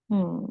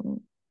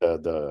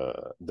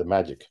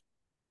magic.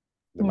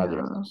 The magic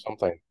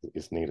sometimes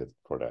is needed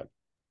for that.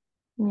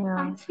 Yeah.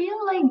 I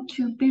feel like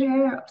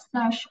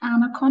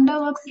Jupyter/Anaconda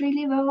works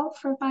really well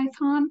for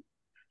Python.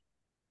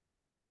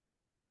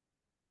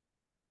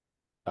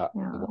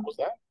 What was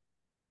that?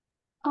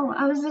 Oh,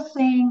 I was just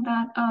saying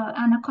that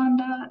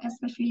Anaconda,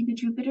 especially the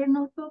Jupyter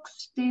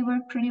notebooks, they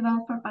work pretty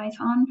well for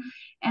Python.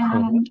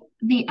 And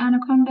the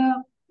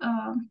Anaconda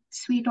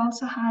suite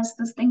also has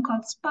this thing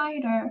called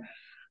Spider,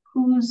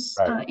 whose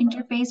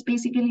interface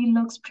basically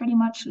looks pretty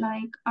much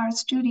like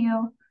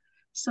RStudio.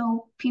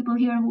 So people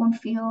here won't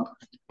feel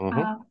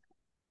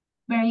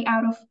very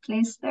out of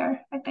place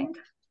there, I think.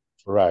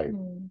 Right.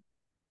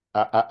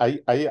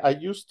 I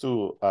used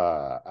to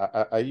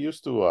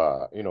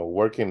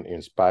work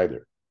in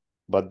Spider,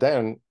 but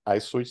then I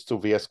switched to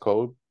VS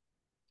Code,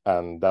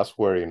 and that's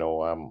where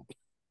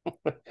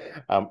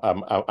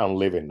I'm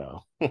living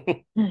now,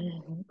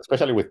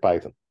 especially with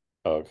Python.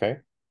 Okay,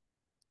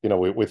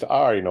 with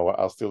R,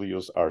 I'll still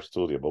use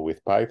RStudio, but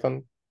with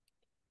Python,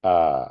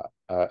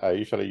 I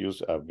usually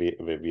use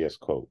VS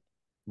Code.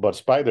 But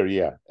Spider,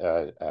 yeah,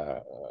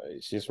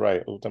 she's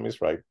right. Utam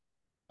is right.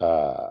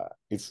 The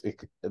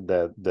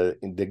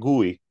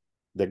GUI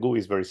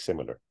is very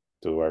similar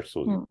to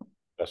RStudio.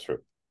 That's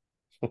true.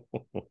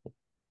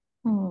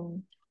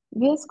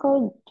 VS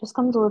Code just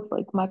comes with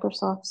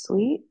Microsoft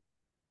Suite.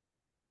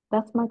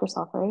 That's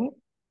Microsoft, right?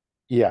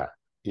 Yeah.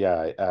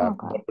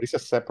 But it's a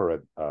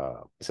separate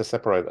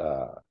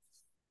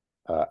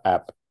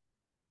app.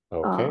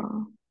 Okay.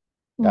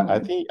 I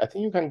think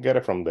you can get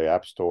it from the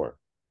App Store.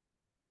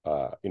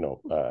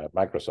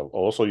 Microsoft.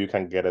 Also, you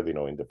can get it,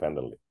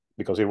 independently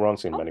because it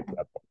runs in many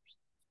platforms.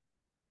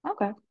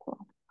 Okay, cool.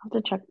 I'll have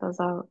to check those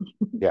out.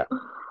 Yeah.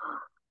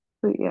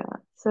 But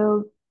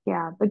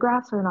the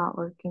graphs are not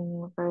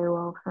working very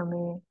well for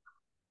me.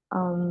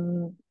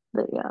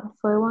 But yeah,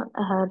 so I went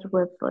ahead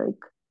with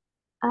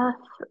F,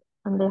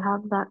 and they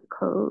have that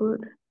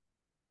code,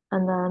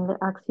 and then they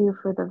ask you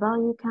for the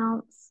value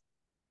counts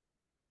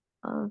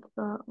of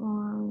that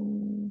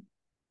one.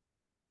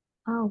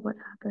 Oh, what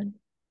happened?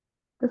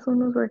 This one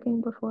was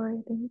working before,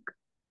 I think.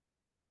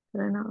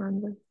 Did I not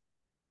run this?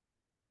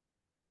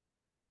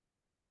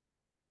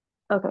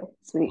 Okay,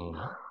 sweet.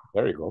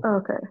 There you go.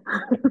 Okay.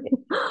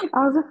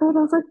 I was afraid.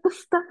 I was like, the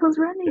stuff was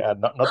running. Yeah,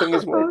 nothing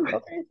is working.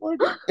 Nothing is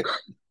working.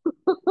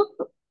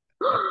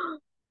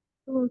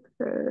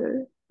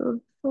 Okay. So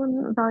this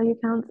one value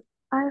counts.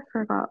 I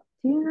forgot.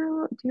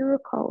 Do you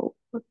recall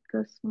what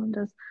this one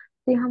does?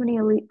 See how many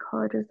elite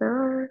colleges there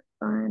are?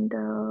 Find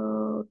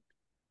out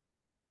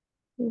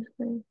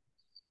usually.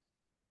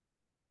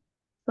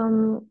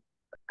 I'm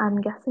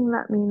guessing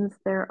that means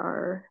there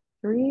are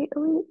 3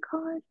 elite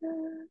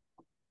colleges.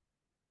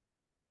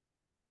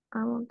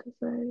 I want to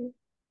say.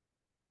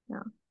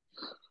 Yeah.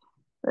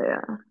 But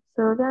yeah.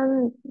 So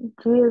then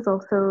G is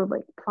also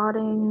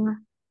plotting.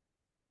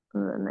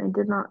 And then I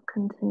did not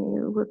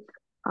continue with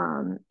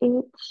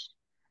H.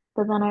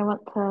 But then I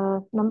went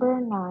to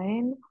number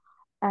 9,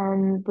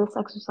 and this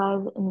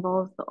exercise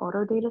involves the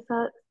auto data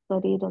set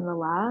studied in the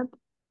lab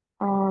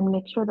and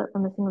make sure that the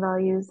missing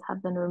values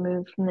have been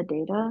removed from the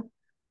data.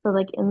 So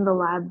in the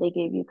lab, they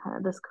gave you kind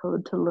of this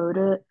code to load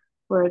it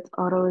where it's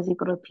auto is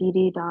equal to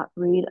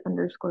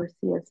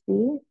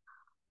pd.read_CSV.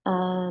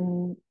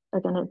 And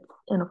again, it's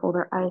in a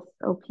folder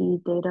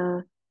ISLP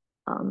data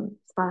 /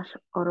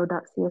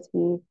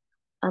 auto.csv.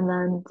 And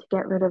then to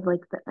get rid of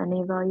like the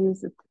NA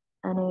values, it's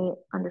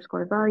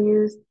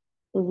NA_values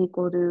is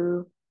equal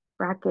to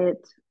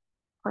bracket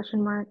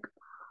question mark.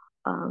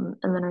 And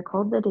then I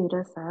called the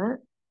data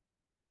set.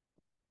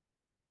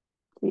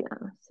 So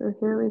yeah, so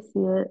here we see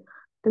it,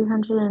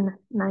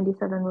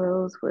 397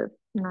 rows with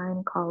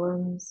 9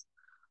 columns.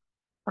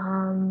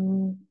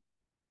 I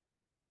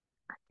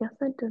guess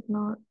I did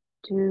not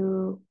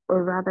do,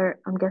 or rather,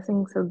 I'm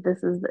guessing, so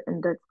this is the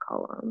index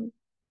column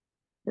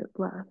it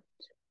left.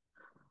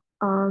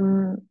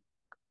 Okay,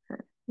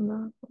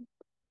 no.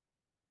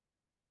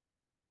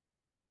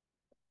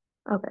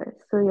 Okay,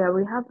 so yeah,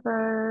 we have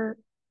the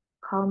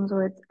columns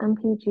where it's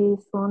MPG,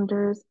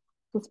 cylinders,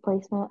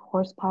 displacement,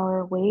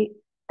 horsepower, weight,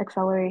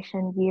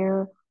 acceleration,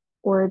 year,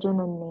 origin,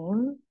 and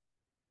name.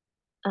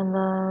 And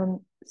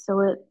then,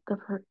 so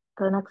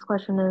the next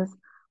question is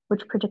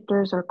which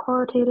predictors are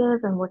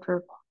qualitative and which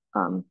are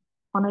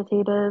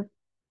quantitative.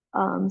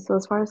 So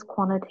as far as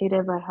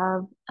quantitative, I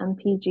have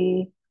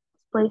MPG,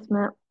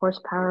 displacement,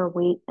 horsepower,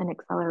 weight, and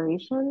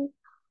acceleration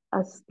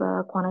as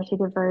the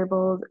quantitative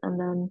variables, and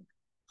then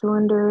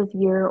cylinders,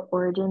 year,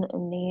 origin,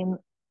 and name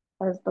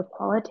as the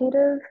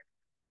qualitative.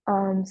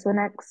 So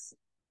next,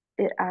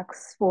 it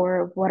asks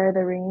for what are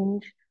the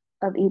range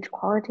of each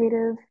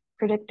qualitative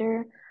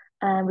predictor,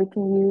 and we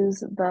can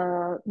use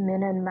the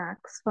min and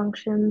max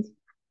functions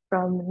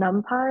from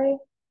NumPy.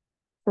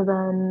 So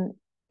then,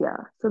 yeah,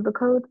 so the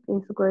code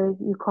basically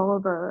you call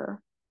the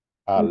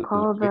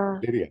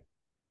Lydia.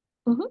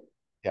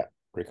 Yeah,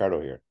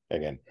 Ricardo here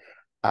again.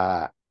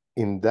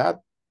 In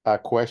that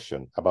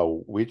question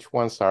about which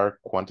ones are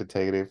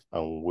quantitative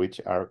and which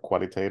are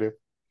qualitative,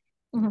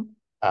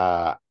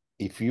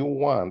 if you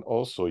want,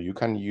 also you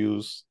can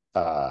use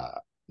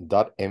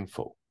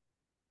 .info.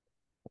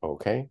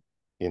 Okay,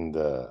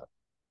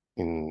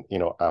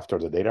 after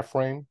the data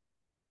frame.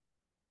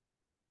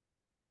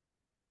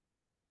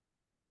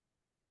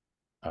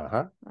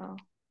 Oh.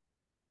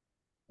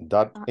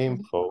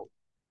 .info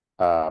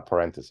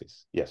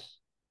parentheses. Yes.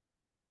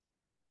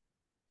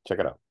 Check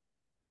it out.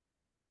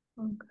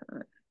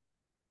 Okay.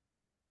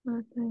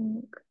 I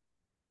think.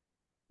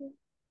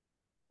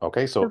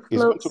 Okay, so the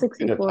it's going float to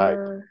be the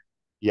type.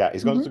 Yeah,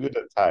 it's going to be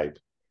the type.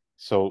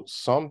 So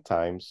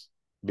sometimes,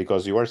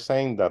 because you are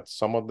saying that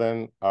some of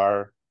them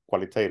are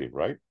qualitative,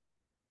 right?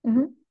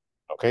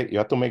 Okay, you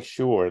have to make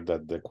sure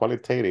that the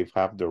qualitative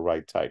have the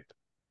right type.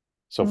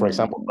 So for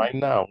example, right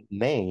now,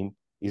 name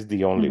is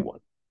the only one.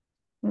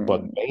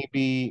 But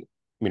maybe,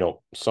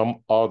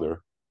 some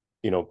other,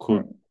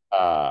 could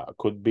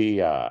be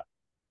the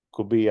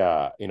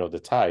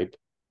type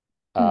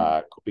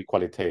could be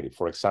qualitative.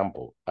 For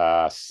example,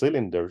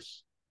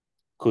 cylinders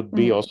could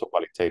be also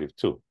qualitative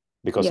too,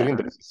 because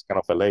cylinders is kind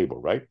of a label,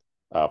 right?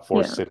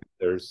 4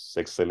 cylinders,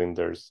 6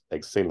 cylinders,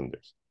 8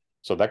 cylinders.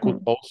 So that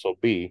could also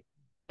be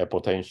a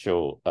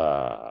potential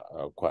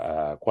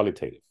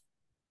qualitative.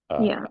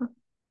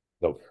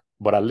 So,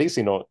 but at least,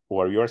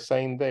 what you're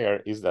saying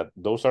there is that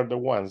those are the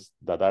ones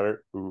that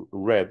are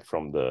read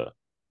from the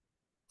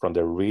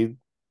read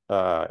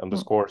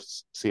underscore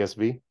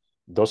CSV.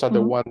 Those are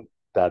the ones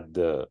that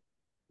the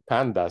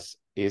pandas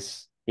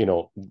is,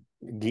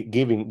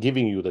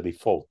 giving you the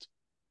default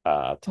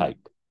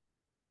type.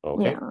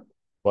 Okay.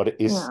 But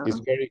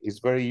it's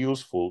very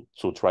useful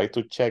to try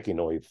to check,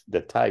 if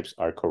the types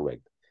are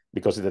correct.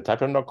 Because if the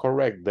types are not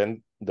correct,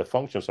 then the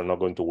functions are not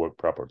going to work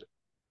properly.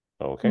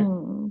 Okay.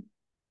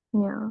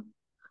 Yeah.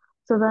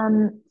 So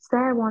then say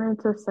I wanted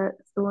to set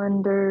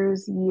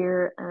cylinders,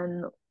 year,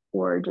 and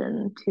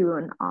origin to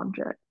an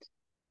object.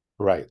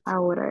 Right.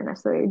 How would I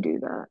necessarily do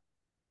that?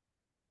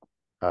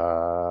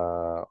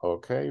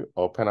 Okay.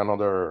 Open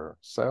another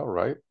cell,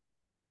 right?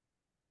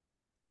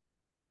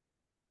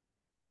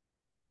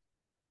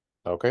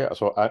 Okay.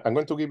 So I'm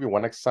going to give you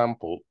one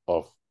example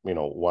of,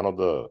 one of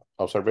the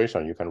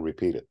observations. You can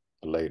repeat it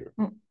later.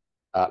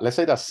 Let's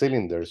say that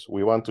cylinders,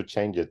 we want to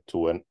change it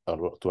to an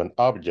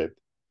object,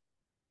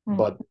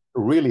 but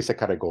really it's a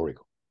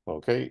categorical.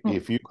 Okay.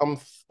 If you come,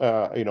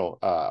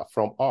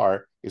 from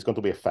R, it's going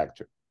to be a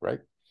factor,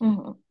 right?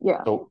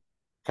 Yeah. So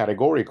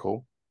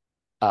categorical,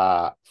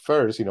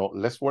 first,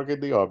 let's work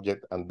at the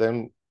object, and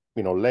then,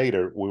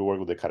 later we work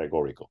with the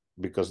categorical,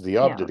 because the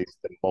object is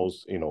the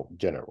most,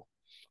 general.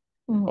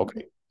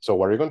 Okay. So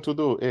what you're going to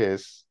do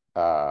is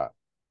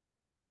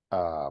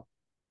type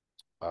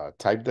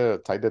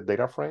the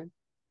data frame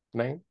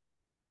name.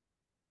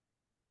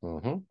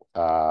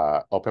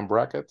 Open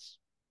brackets,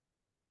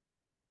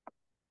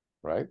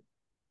 right?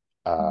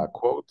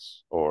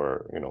 Quotes,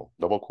 or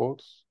double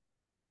quotes,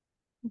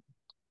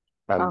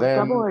 and then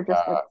double or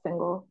just like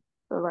single,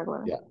 the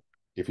regular. Yeah,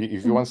 if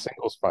you want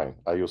singles, fine.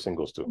 I use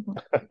singles too.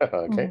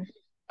 Okay,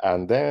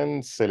 and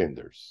then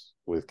cylinders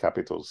with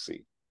capital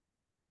C.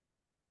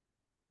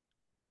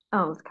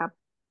 Oh, it's cap.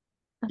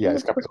 Yeah,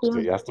 it's capital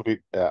C. It has to be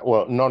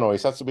well, no,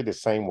 it has to be the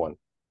same one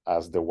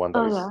as the one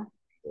that is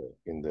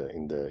in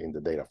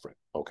the data frame.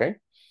 Okay.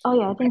 Oh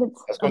yeah, I think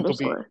it's that's going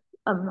underscore. to be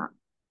Not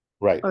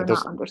right. or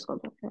not underscore.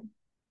 Okay.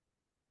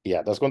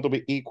 Yeah, that's going to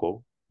be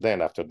equal.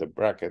 Then after the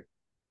bracket,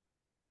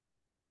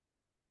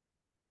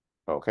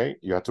 okay,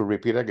 you have to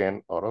repeat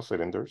again auto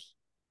cylinders.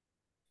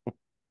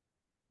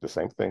 The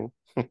same thing.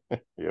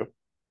 Yep.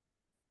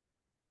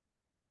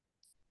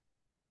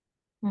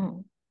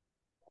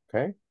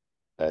 Okay.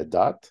 A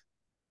dot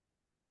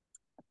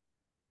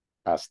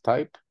as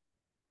type.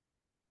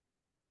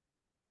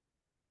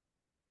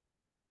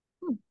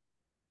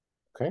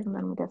 Okay. And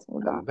then I'm guessing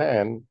And that.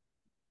 then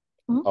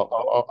I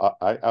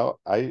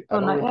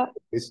don't not remember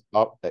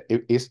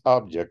yet? is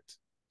object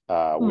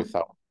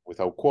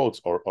without quotes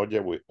or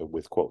object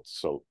with quotes.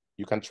 So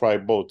you can try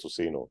both to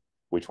see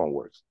which one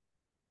works.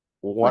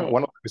 One of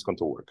them is going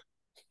to work.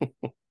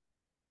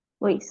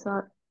 Wait,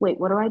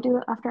 what do I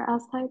do after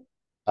as type?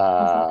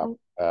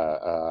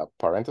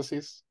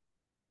 Parentheses.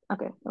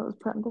 Okay, that was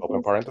parentheses.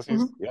 Open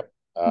parentheses. Yep.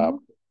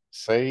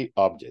 Say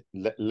object.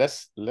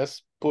 Let's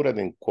put it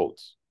in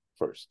quotes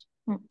first.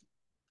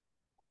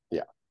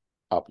 Yeah,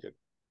 object.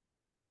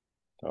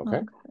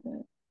 Okay.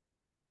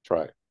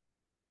 Try it.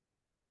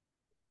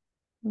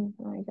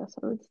 I guess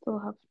I would still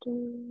have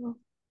to.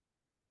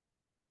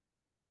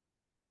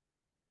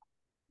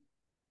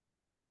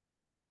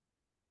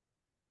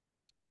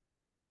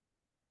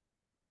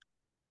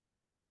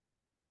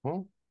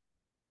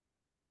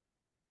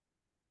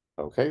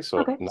 Okay, so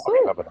now sweet.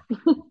 you have it.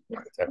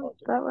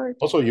 That works.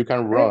 Also, you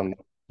can run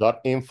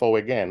 .info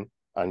again,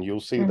 and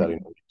you'll see that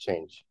it will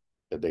change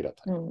the data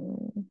type.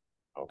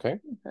 Okay.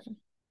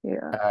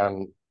 Yeah.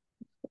 And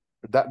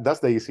that's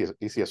the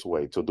easiest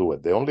way to do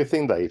it. The only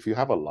thing that if you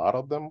have a lot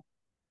of them,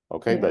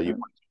 okay, that you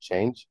want to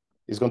change,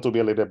 is going to be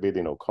a little bit,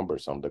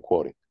 cumbersome, the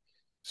quoting.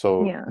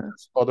 So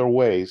there's other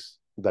ways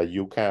that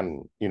you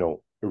can,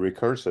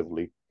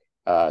 recursively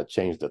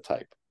change the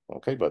type.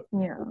 Okay, but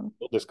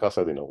we'll discuss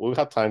it. We'll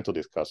have time to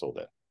discuss all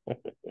that.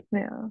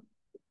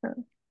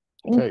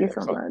 Thank you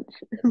so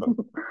much.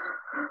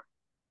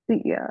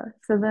 Yeah.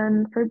 So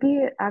then for B,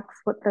 it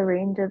asks what the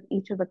range of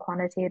each of the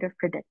quantitative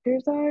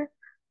predictors are,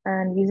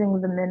 and using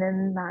the min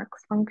and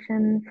max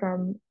function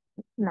from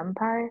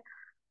NumPy.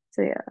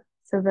 So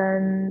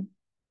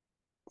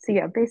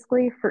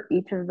basically for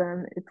each of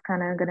them, it's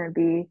kind of going to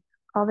be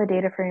call the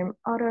data frame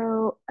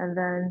auto, and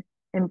then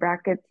in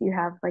brackets, you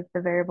have like the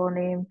variable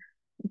name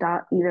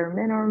dot either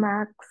min or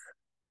max.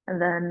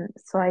 And then,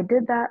 so I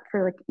did that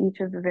for like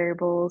each of the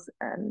variables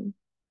and,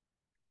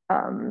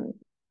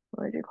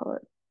 what did you call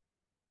it?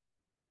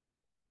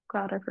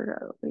 God, I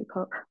forgot what you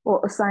call it.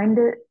 Well, assigned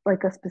it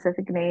like a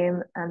specific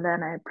name, and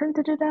then I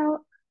printed it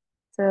out.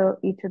 So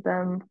each of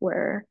them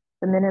where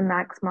the min and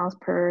max miles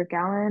per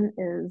gallon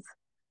is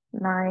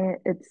 9,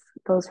 it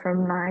goes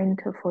from 9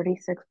 to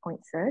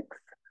 46.6.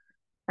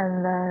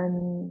 And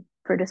then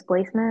for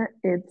displacement,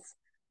 it's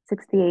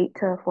 68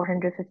 to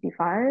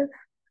 455.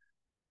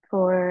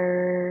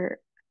 For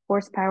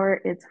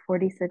horsepower, it's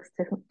 46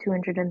 to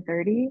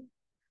 230.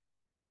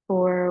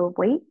 For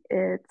weight,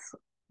 it's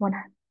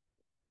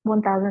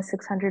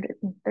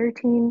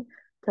 1,613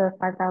 to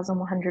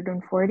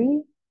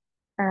 5,140.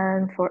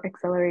 And for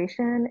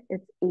acceleration,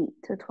 it's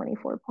 8 to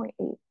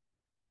 24.8.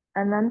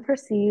 And then for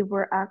C,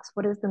 we're asked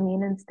what is the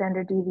mean and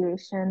standard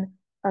deviation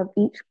of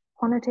each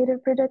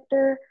quantitative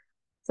predictor.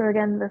 So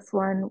again, this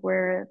one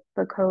where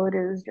the code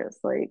is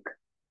just like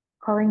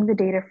calling the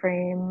data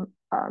frame,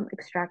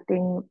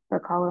 extracting the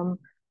column.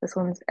 This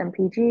one's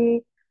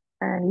MPG,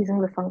 and using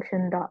the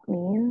function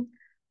 .mean.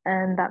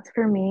 And that's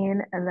for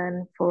mean. And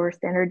then for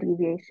standard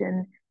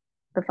deviation,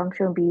 the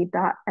function will be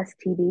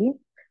 .std.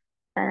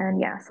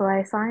 And yeah, so I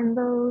assigned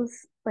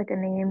those like a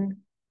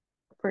name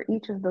for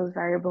each of those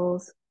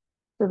variables.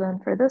 So then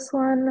for this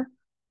one,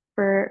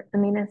 for the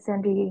mean and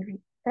standard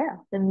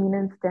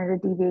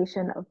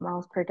deviation of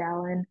miles per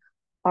gallon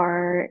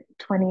are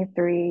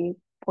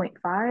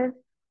 23.5.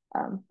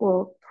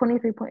 Well,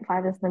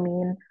 23.5 is the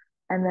mean,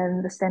 and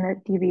then the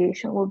standard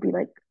deviation will be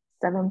like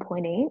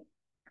 7.8.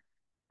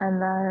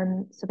 And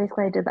then, so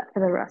basically I did that for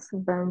the rest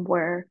of them,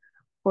 where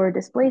for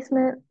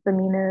displacement, the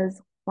mean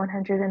is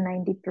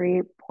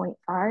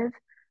 193.5,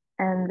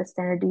 and the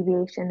standard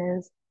deviation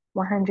is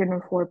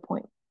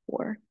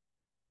 104.4.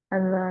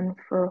 And then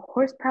for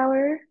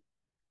horsepower,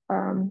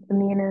 the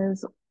mean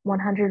is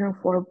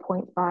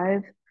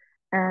 104.5,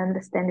 and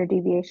the standard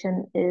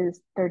deviation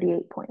is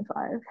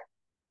 38.5.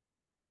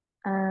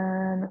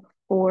 And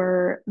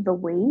for the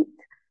weight,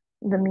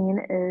 the mean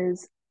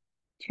is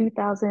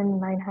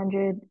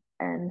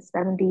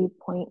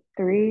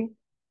 2,970.3,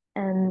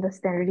 and the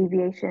standard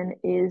deviation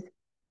is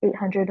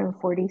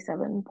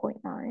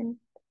 847.9.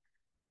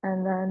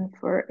 And then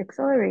for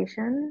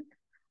acceleration,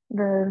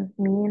 the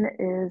mean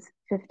is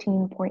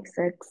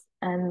 15.6,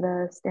 and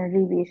the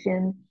standard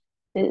deviation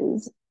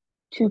is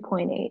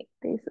 2.8,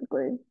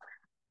 basically.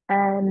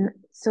 And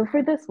so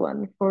for this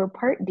one, for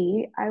part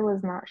D, I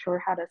was not sure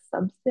how to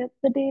subset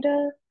the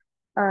data.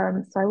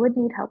 So I would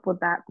need help with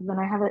that. But then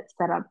I have it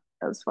set up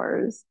as far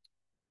as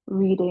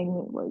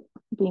reading, like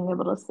being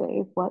able to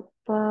say what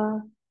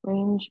the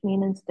range,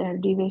 mean, and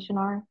standard deviation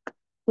are.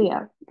 So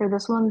yeah, for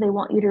this one, they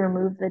want you to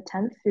remove the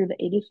 10th through the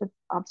 85th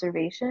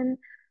observation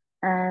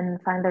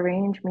and find the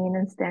range, mean,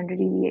 and standard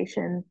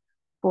deviation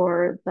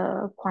for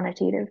the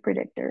quantitative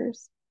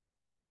predictors.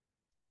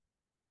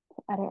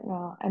 I don't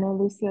know. I know,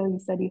 Lucio, you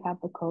said you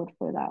have the code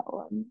for that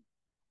one.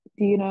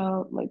 Do you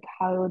know like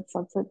how it would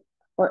subset,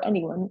 or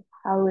anyone,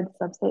 how it would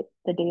subset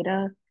the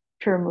data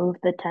to remove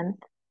the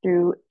 10th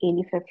through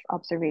 85th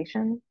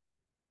observation?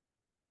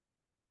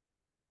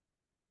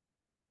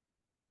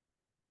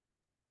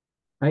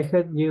 I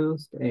had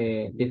used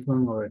this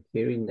one over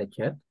here in the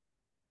chat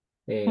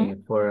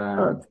for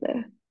Oh, it's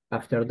there.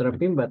 after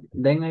dropping, but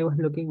then I was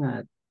looking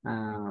at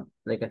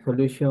like a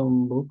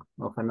solution book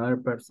of another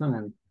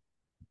person,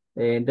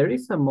 and there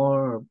is a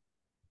more,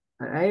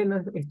 I don't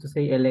know if to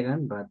say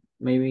elegant, but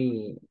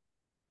maybe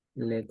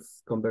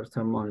let's convert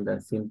some on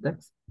the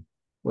syntax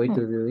way to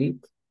do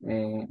it.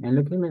 And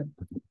looking at,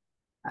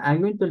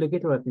 I'm going to look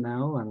it right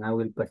now, and I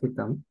will pass it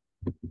on.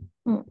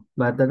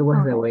 But that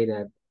was the way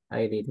that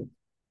I did it.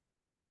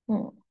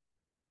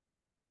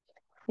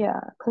 Yeah,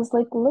 because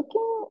like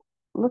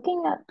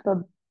looking at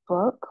the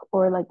book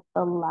or like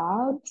the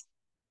labs,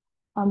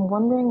 I'm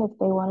wondering if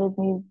they wanted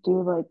me to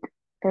do like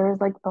there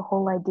was like the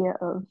whole idea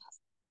of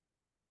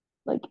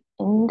like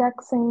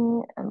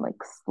indexing and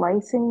like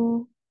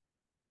slicing,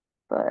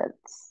 but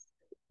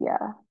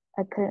yeah,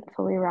 I couldn't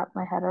fully wrap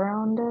my head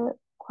around it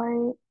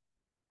quite.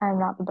 I'm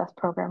not the best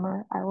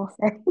programmer, I will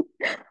say.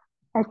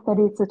 I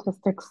studied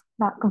statistics,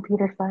 not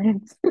computer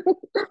science.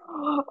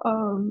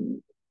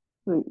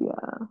 But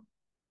yeah,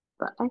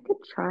 but I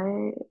could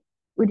try.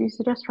 Would you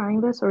suggest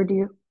trying this, or do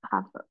you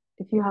have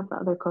if you have the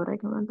other code, I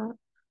can run that.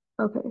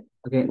 Okay.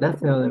 Okay, that's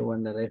the other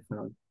one that I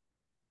found.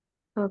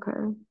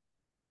 Okay.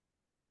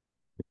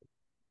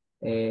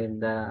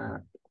 And I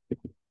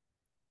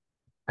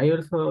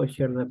also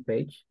share the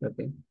page.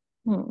 Okay.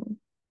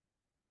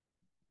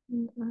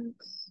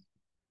 Index.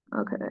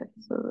 Okay,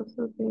 so this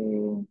would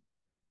be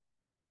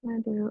I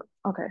do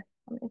okay,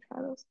 let me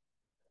try this.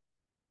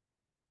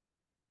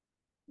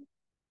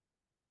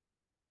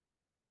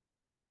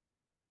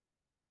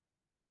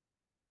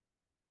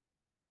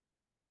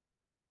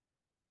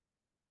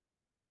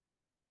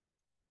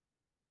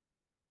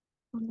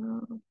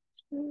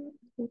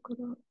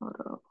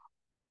 Auto.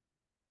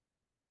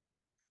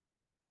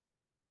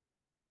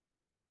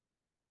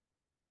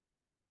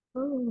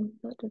 Oh,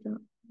 that did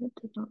not it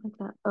did not like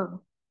that.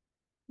 Oh,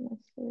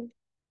 let's see.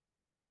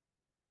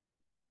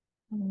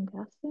 I'm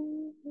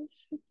guessing it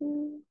should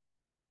be.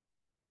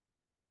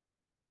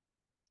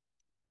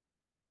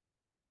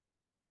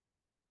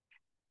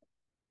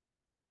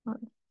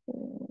 Let's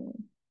see.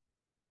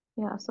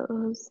 Yeah, so it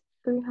was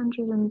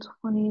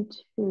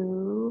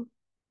 322.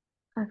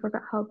 I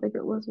forgot how big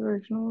it was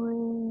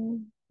originally,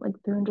 like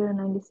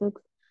 396. So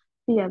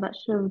yeah, that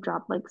should have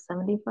dropped like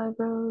 75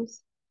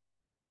 rows.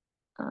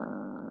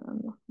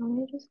 Let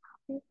me just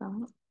copy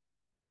that.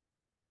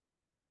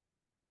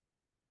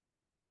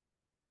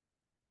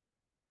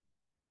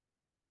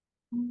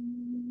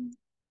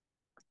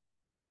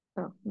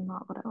 Oh,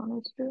 not what I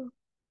wanted to do.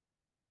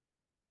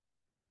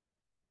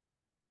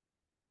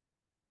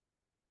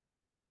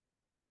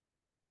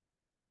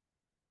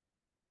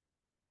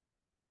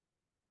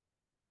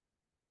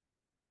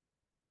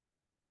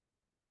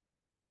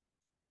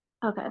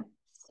 Okay,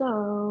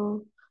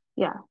 so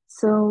yeah,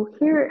 so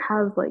here it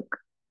has like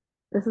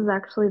this is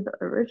actually the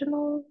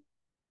original,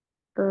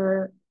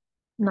 the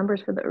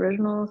numbers for the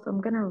original. So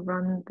I'm gonna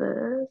run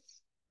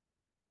this.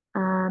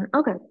 And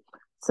okay,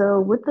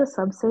 so with the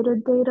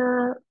substated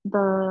data,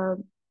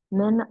 the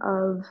min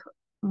of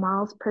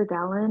miles per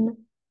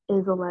gallon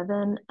is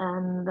 11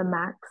 and the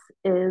max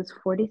is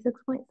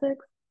 46.6.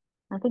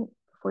 I think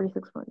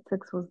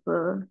 46.6 was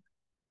the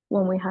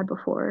one we had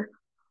before.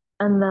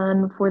 And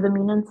then for the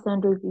mean and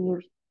standard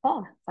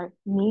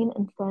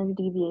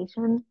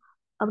deviation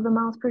of the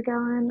miles per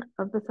gallon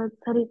of the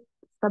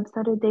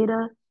subsetted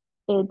data,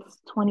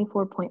 it's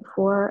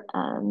 24.4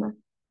 and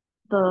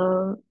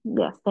the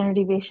standard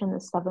deviation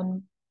is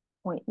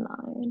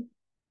 7.9.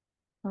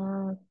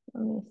 Let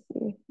me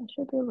see. I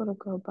should be able to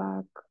go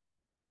back,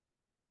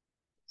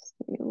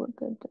 see what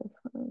the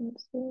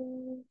difference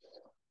is.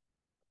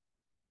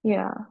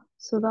 Yeah,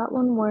 so that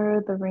one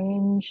where the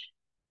range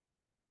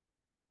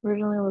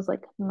originally was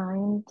like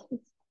 9 to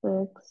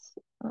 6,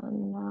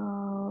 and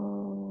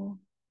now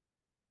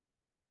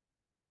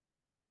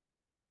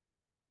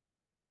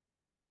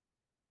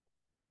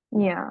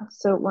yeah,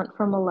 so it went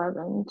from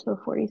 11 to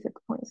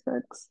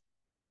 46.6.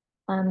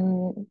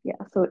 And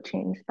yeah, so it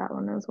changed that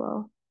one as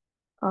well.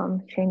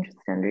 Changed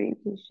standard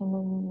deviation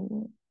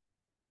and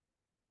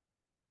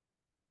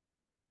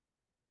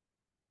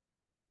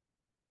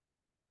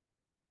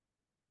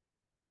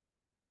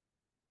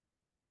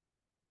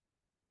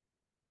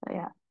so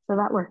yeah, so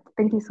that worked.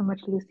 Thank you so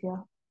much,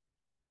 Lucia.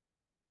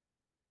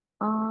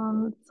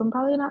 So I'm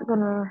probably not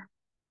gonna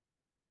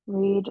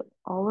read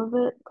all of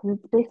it because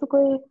it's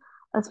basically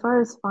as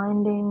far as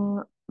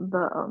finding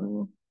the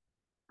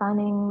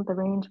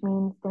range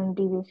mean standard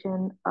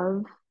deviation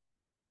of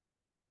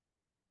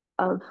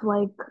of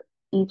like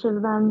each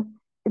of them,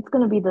 it's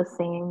going to be the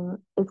same.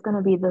 It's going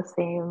to be the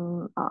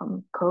same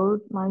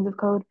code, lines of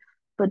code,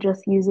 but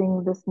just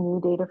using this new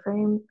data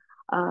frame,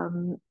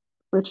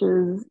 which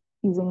is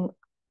using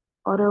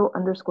auto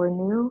underscore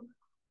new,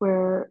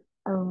 where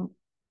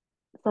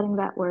setting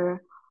that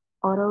where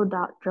auto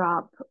dot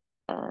drop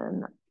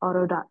and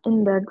auto dot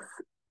index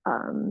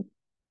um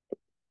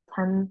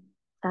 10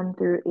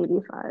 through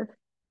 85.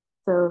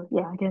 So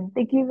yeah, again,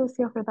 thank you,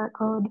 Lucia, for that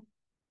code.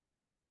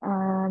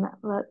 And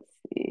let's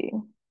see.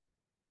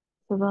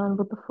 So then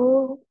with the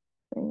full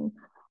thing,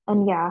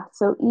 and yeah,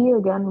 so E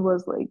again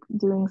was like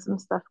doing some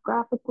stuff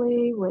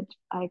graphically, which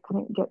I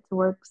couldn't get to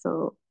work,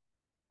 so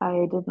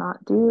I did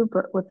not do.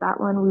 But with that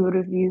one, we would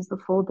have used the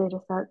full data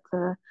set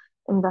to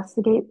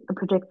investigate the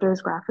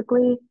predictors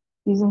graphically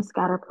using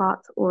scatter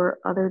plots or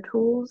other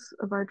tools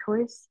of our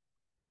choice,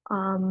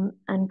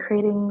 and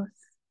creating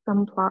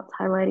some plots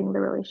highlighting the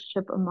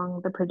relationship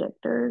among the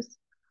predictors.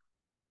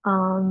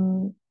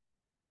 Um,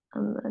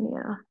 and then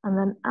yeah, and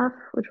then F,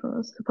 which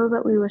was suppose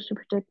that we wish to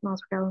predict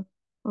miles per gallon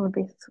on the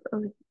basis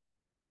of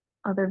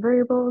other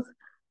variables.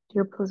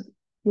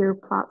 Your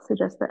plot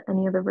suggests that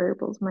any other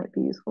variables might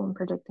be useful in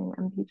predicting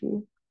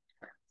MPG.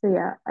 So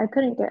yeah, I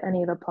couldn't get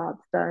any of the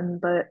plots done,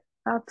 but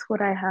that's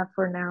what I have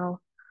for now.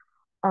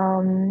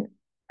 Um,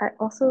 I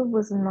also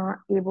was not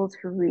able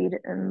to read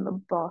in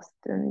the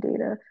Boston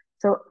data.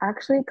 So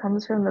actually it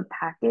comes from the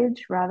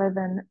package rather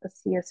than a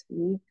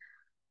CSV.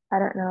 I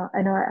don't know.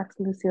 I know I asked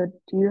Lucio,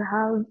 do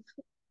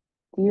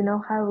you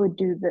know how we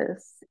do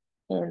this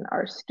in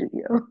our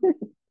studio?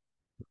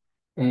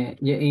 Yeah,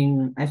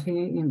 I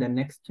think in the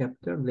next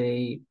chapter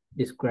they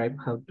describe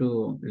how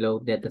to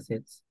load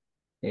datasets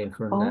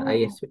from the Oh,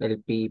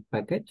 ISLP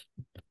package.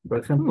 For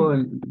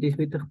example, this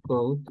bit of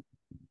code,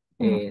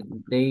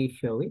 they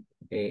show it.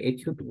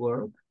 It should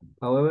work.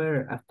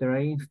 However, after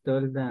I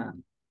install the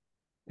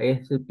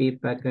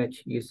ISLP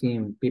package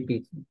using pip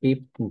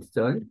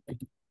install,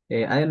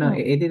 I don't know,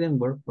 it didn't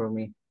work for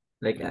me.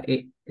 Like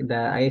the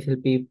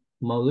ISLP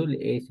module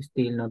is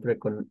still not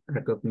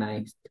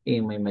recognized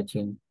in my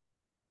machine.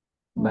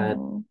 But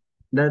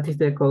that is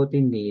the code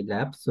in the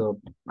lab, so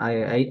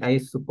I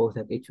suppose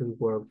that it should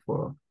work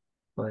for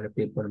other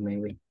people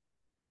maybe.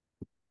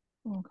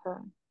 Okay.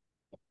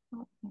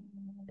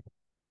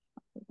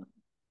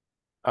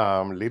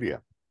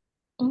 Lydia,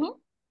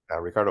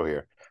 Mm-hmm. Ricardo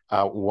here.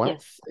 One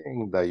Yes.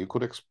 thing that you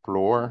could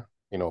explore,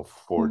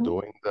 for Mm-hmm.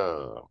 doing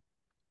the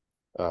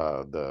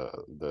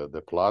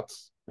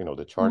plots, the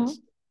Mm-hmm. charts,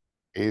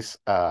 is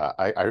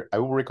I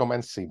would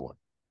recommend Seaborn.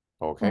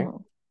 Okay.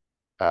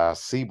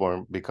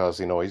 Seaborn, because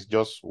it's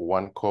just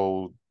one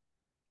code,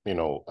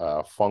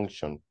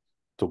 function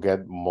to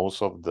get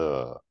most of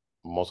the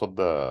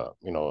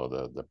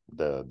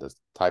the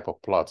type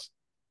of plots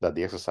that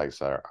the exercise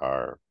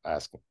are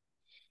asking.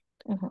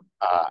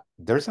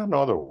 There's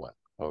another one,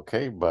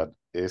 okay, but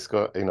it's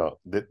got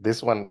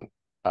this one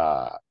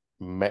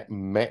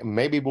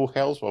maybe will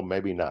help or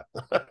maybe not.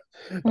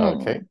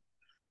 Okay.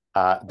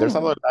 There's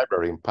another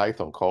library in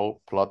Python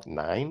called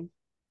plot9.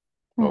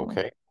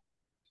 Okay.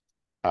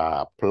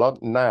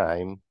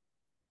 Plot9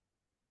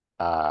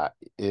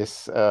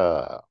 is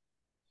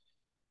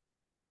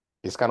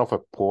kind of a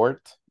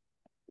port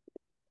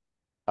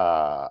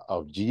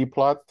of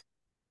ggplot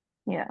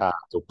Yeah.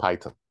 to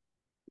Python.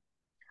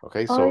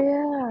 Okay, Oh so you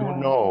yeah.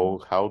 know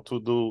how to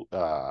do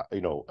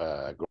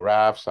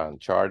graphs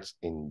and charts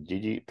in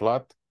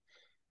ggplot.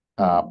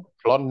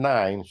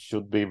 Plot9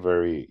 should be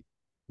very,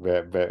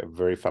 very, very,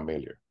 very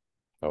familiar.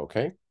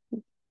 Okay.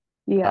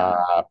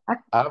 Yeah.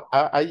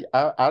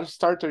 I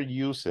started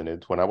using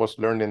it when I was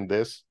learning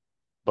this,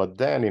 but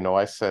then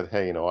I said,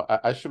 hey,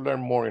 I should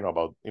learn more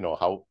about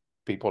how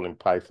people in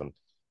Python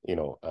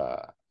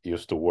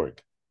used to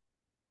work,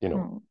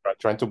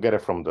 trying to get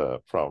it from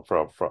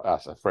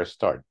as a fresh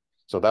start.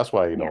 So that's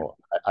why Yeah.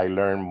 I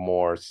learned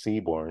more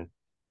Seaborn,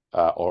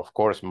 or of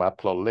course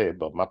Matplotlib,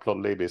 but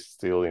Matplotlib is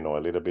still a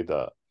little bit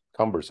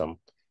cumbersome.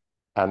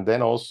 And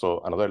then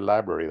also another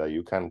library that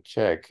you can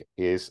check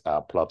is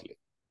Plotly.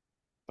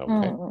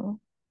 Okay. For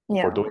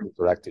Yeah. doing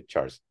interactive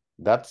charts.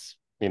 That's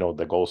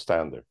the gold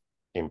standard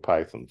in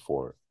Python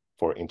for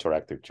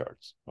interactive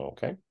charts.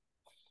 Okay.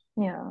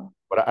 Yeah.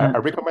 But I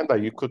recommend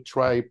that you could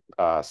try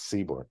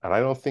Seaborn, and I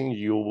don't think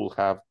you will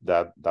have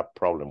that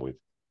problem with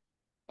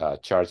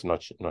charts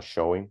not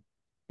showing,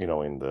 in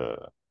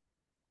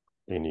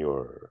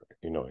your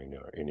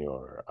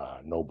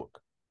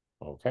notebook.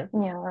 Okay.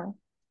 Yeah.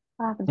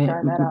 I have to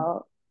try that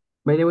out.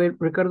 By the way,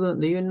 Ricardo,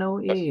 do you know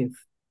Yes. if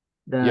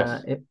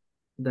Yes.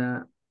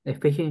 the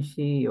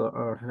efficiency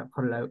or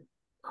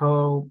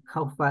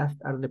how fast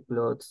are the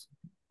plots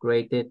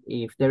created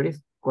if there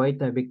is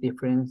quite a big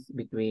difference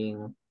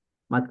between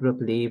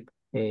Matplotlib,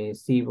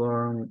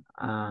 Seaborn,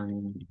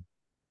 and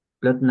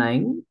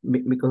Plot9?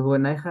 Because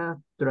when I have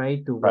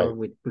tried to Right. work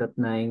with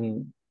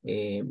Plot9,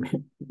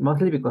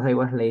 mostly because I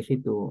was lazy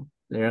to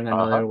learn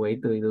another way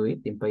to do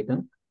it in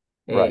Python,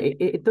 Right.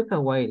 it took a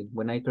while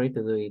when I tried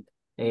to do it.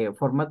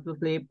 For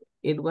Matplotlib,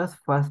 it was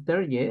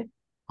faster, yeah,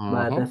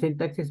 but the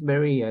syntax is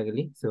very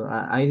ugly. So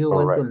I do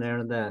want to Correct.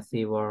 learn the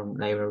Seaborn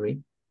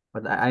library,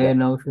 but I Yeah. don't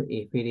know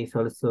if it is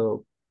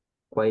also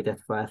quite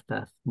as fast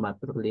as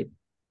Matplotlib.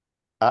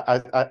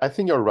 I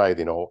think you're right.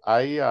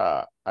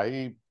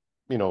 I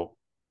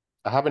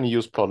haven't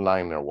used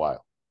Plotline in a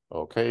while.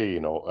 Okay,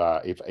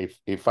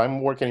 if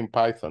I'm working in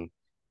Python,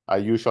 I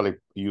usually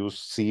use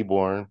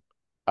Seaborn,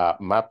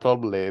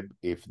 Matplotlib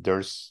if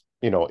there's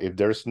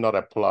not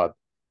a plot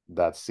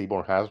that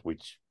Seaborn has,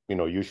 which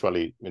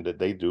usually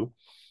they do,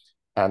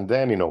 and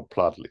then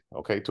Plotly,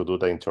 okay, to do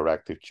the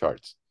interactive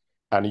charts.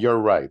 And you're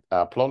right,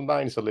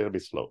 Plotline is a little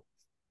bit slow.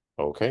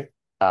 Okay,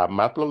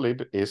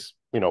 Matplotlib is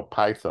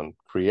Python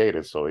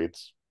created, so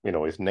it's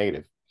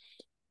native.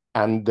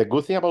 And the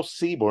good thing about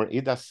Seaborn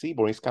is that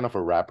Seaborn is kind of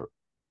a wrapper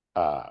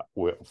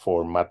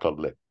for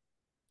Matplotlib.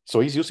 So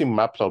he's using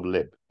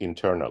Matplotlib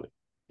internally,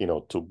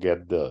 to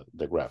get the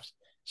graphs.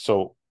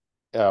 So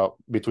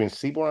between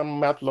Seaborn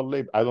and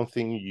Matplotlib, I don't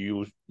think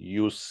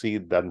you see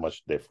that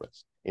much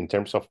difference in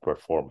terms of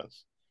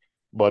performance.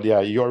 But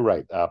yeah, you're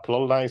right.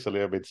 Plotline is a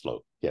little bit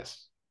slow.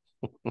 Yes.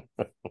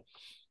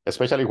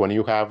 Especially when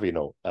you have a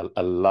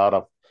lot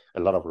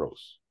of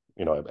rows,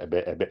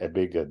 a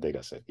big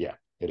data set. Yeah,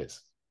 it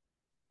is.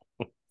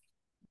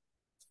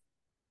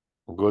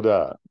 Good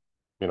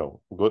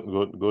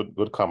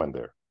good comment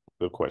there.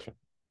 Good question.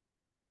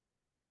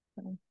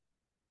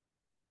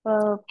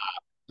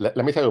 Let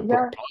me tell you,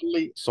 yeah.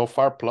 Plotly, so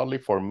far Plotly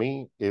for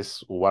me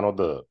is one of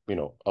the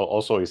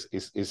also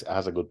is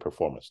has a good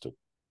performance too.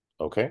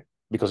 Okay,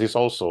 because it's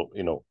also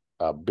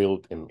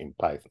built in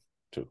Python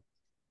too.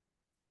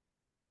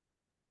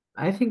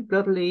 I think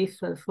Plotly is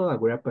also a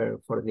wrapper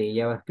for the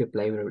JavaScript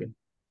library.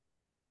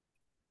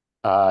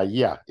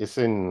 Yeah, it's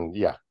in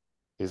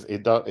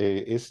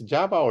it's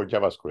Java or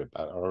JavaScript?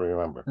 I don't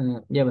remember.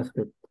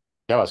 JavaScript.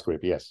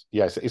 JavaScript, yes.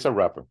 Yes, it's a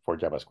wrapper for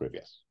JavaScript,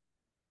 yes.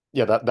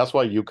 Yeah, that's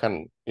why you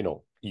can,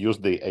 use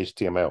the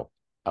HTML,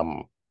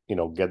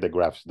 get the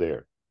graphs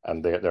there,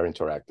 and they're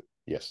interactive.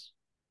 Yes.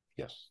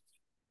 Yes.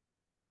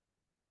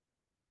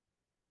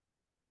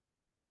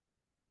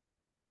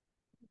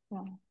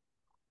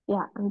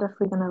 Yeah, I'm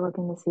definitely gonna look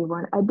into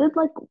Seaborn. I did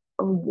like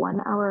a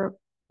 1 hour,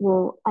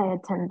 well, I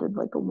attended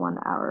like a 1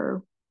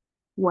 hour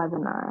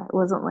webinar. It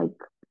wasn't like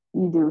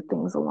you do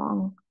things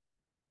along,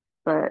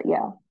 but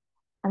yeah,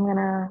 I'm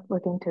gonna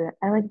look into it.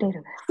 I like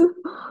database,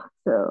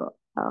 so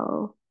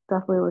I'll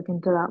definitely look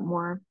into that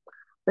more.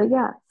 But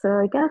yeah, so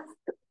I guess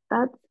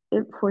that's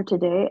it for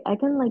today. I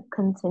can like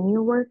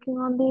continue working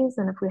on these,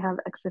 and if we have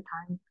extra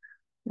time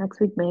next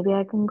week, maybe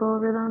I can go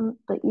over them.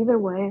 But either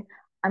way,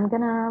 I'm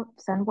gonna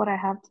send what I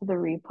have to the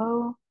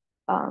repo,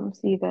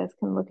 so you guys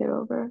can look it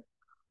over.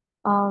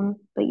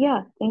 But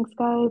yeah, thanks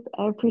guys.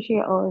 I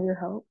appreciate all of your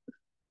help.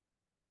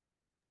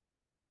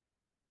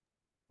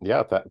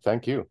 Yeah,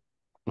 thank you.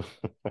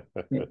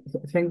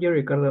 Thank you,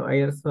 Ricardo.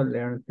 I also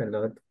learned a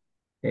lot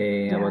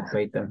Yeah, about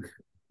Python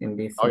in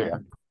this. Oh yeah.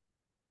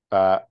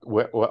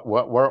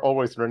 We're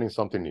always learning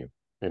something new,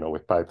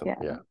 with Python. yeah,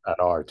 Yeah, and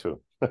R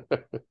too.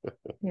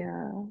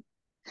 yeah.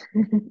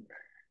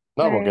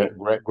 No, All but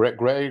right. great,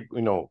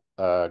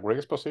 great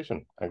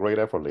exposition and great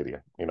effort,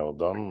 Lydia.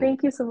 Don't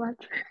Thank you so much.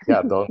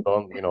 yeah, don't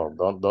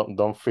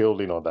feel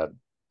that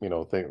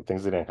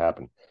things didn't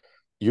happen.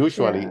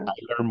 Usually, Yeah, I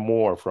learn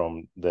more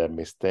from the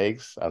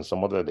mistakes and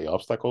some of the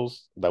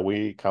obstacles that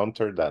we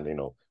encounter than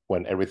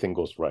when everything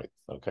goes right.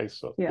 Okay,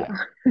 so yeah.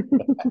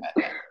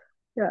 yeah.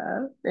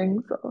 Yeah,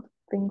 thanks.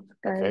 Thanks,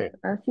 guys. Okay,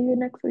 I'll see you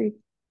next week.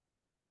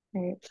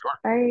 All right. sure.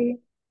 Bye.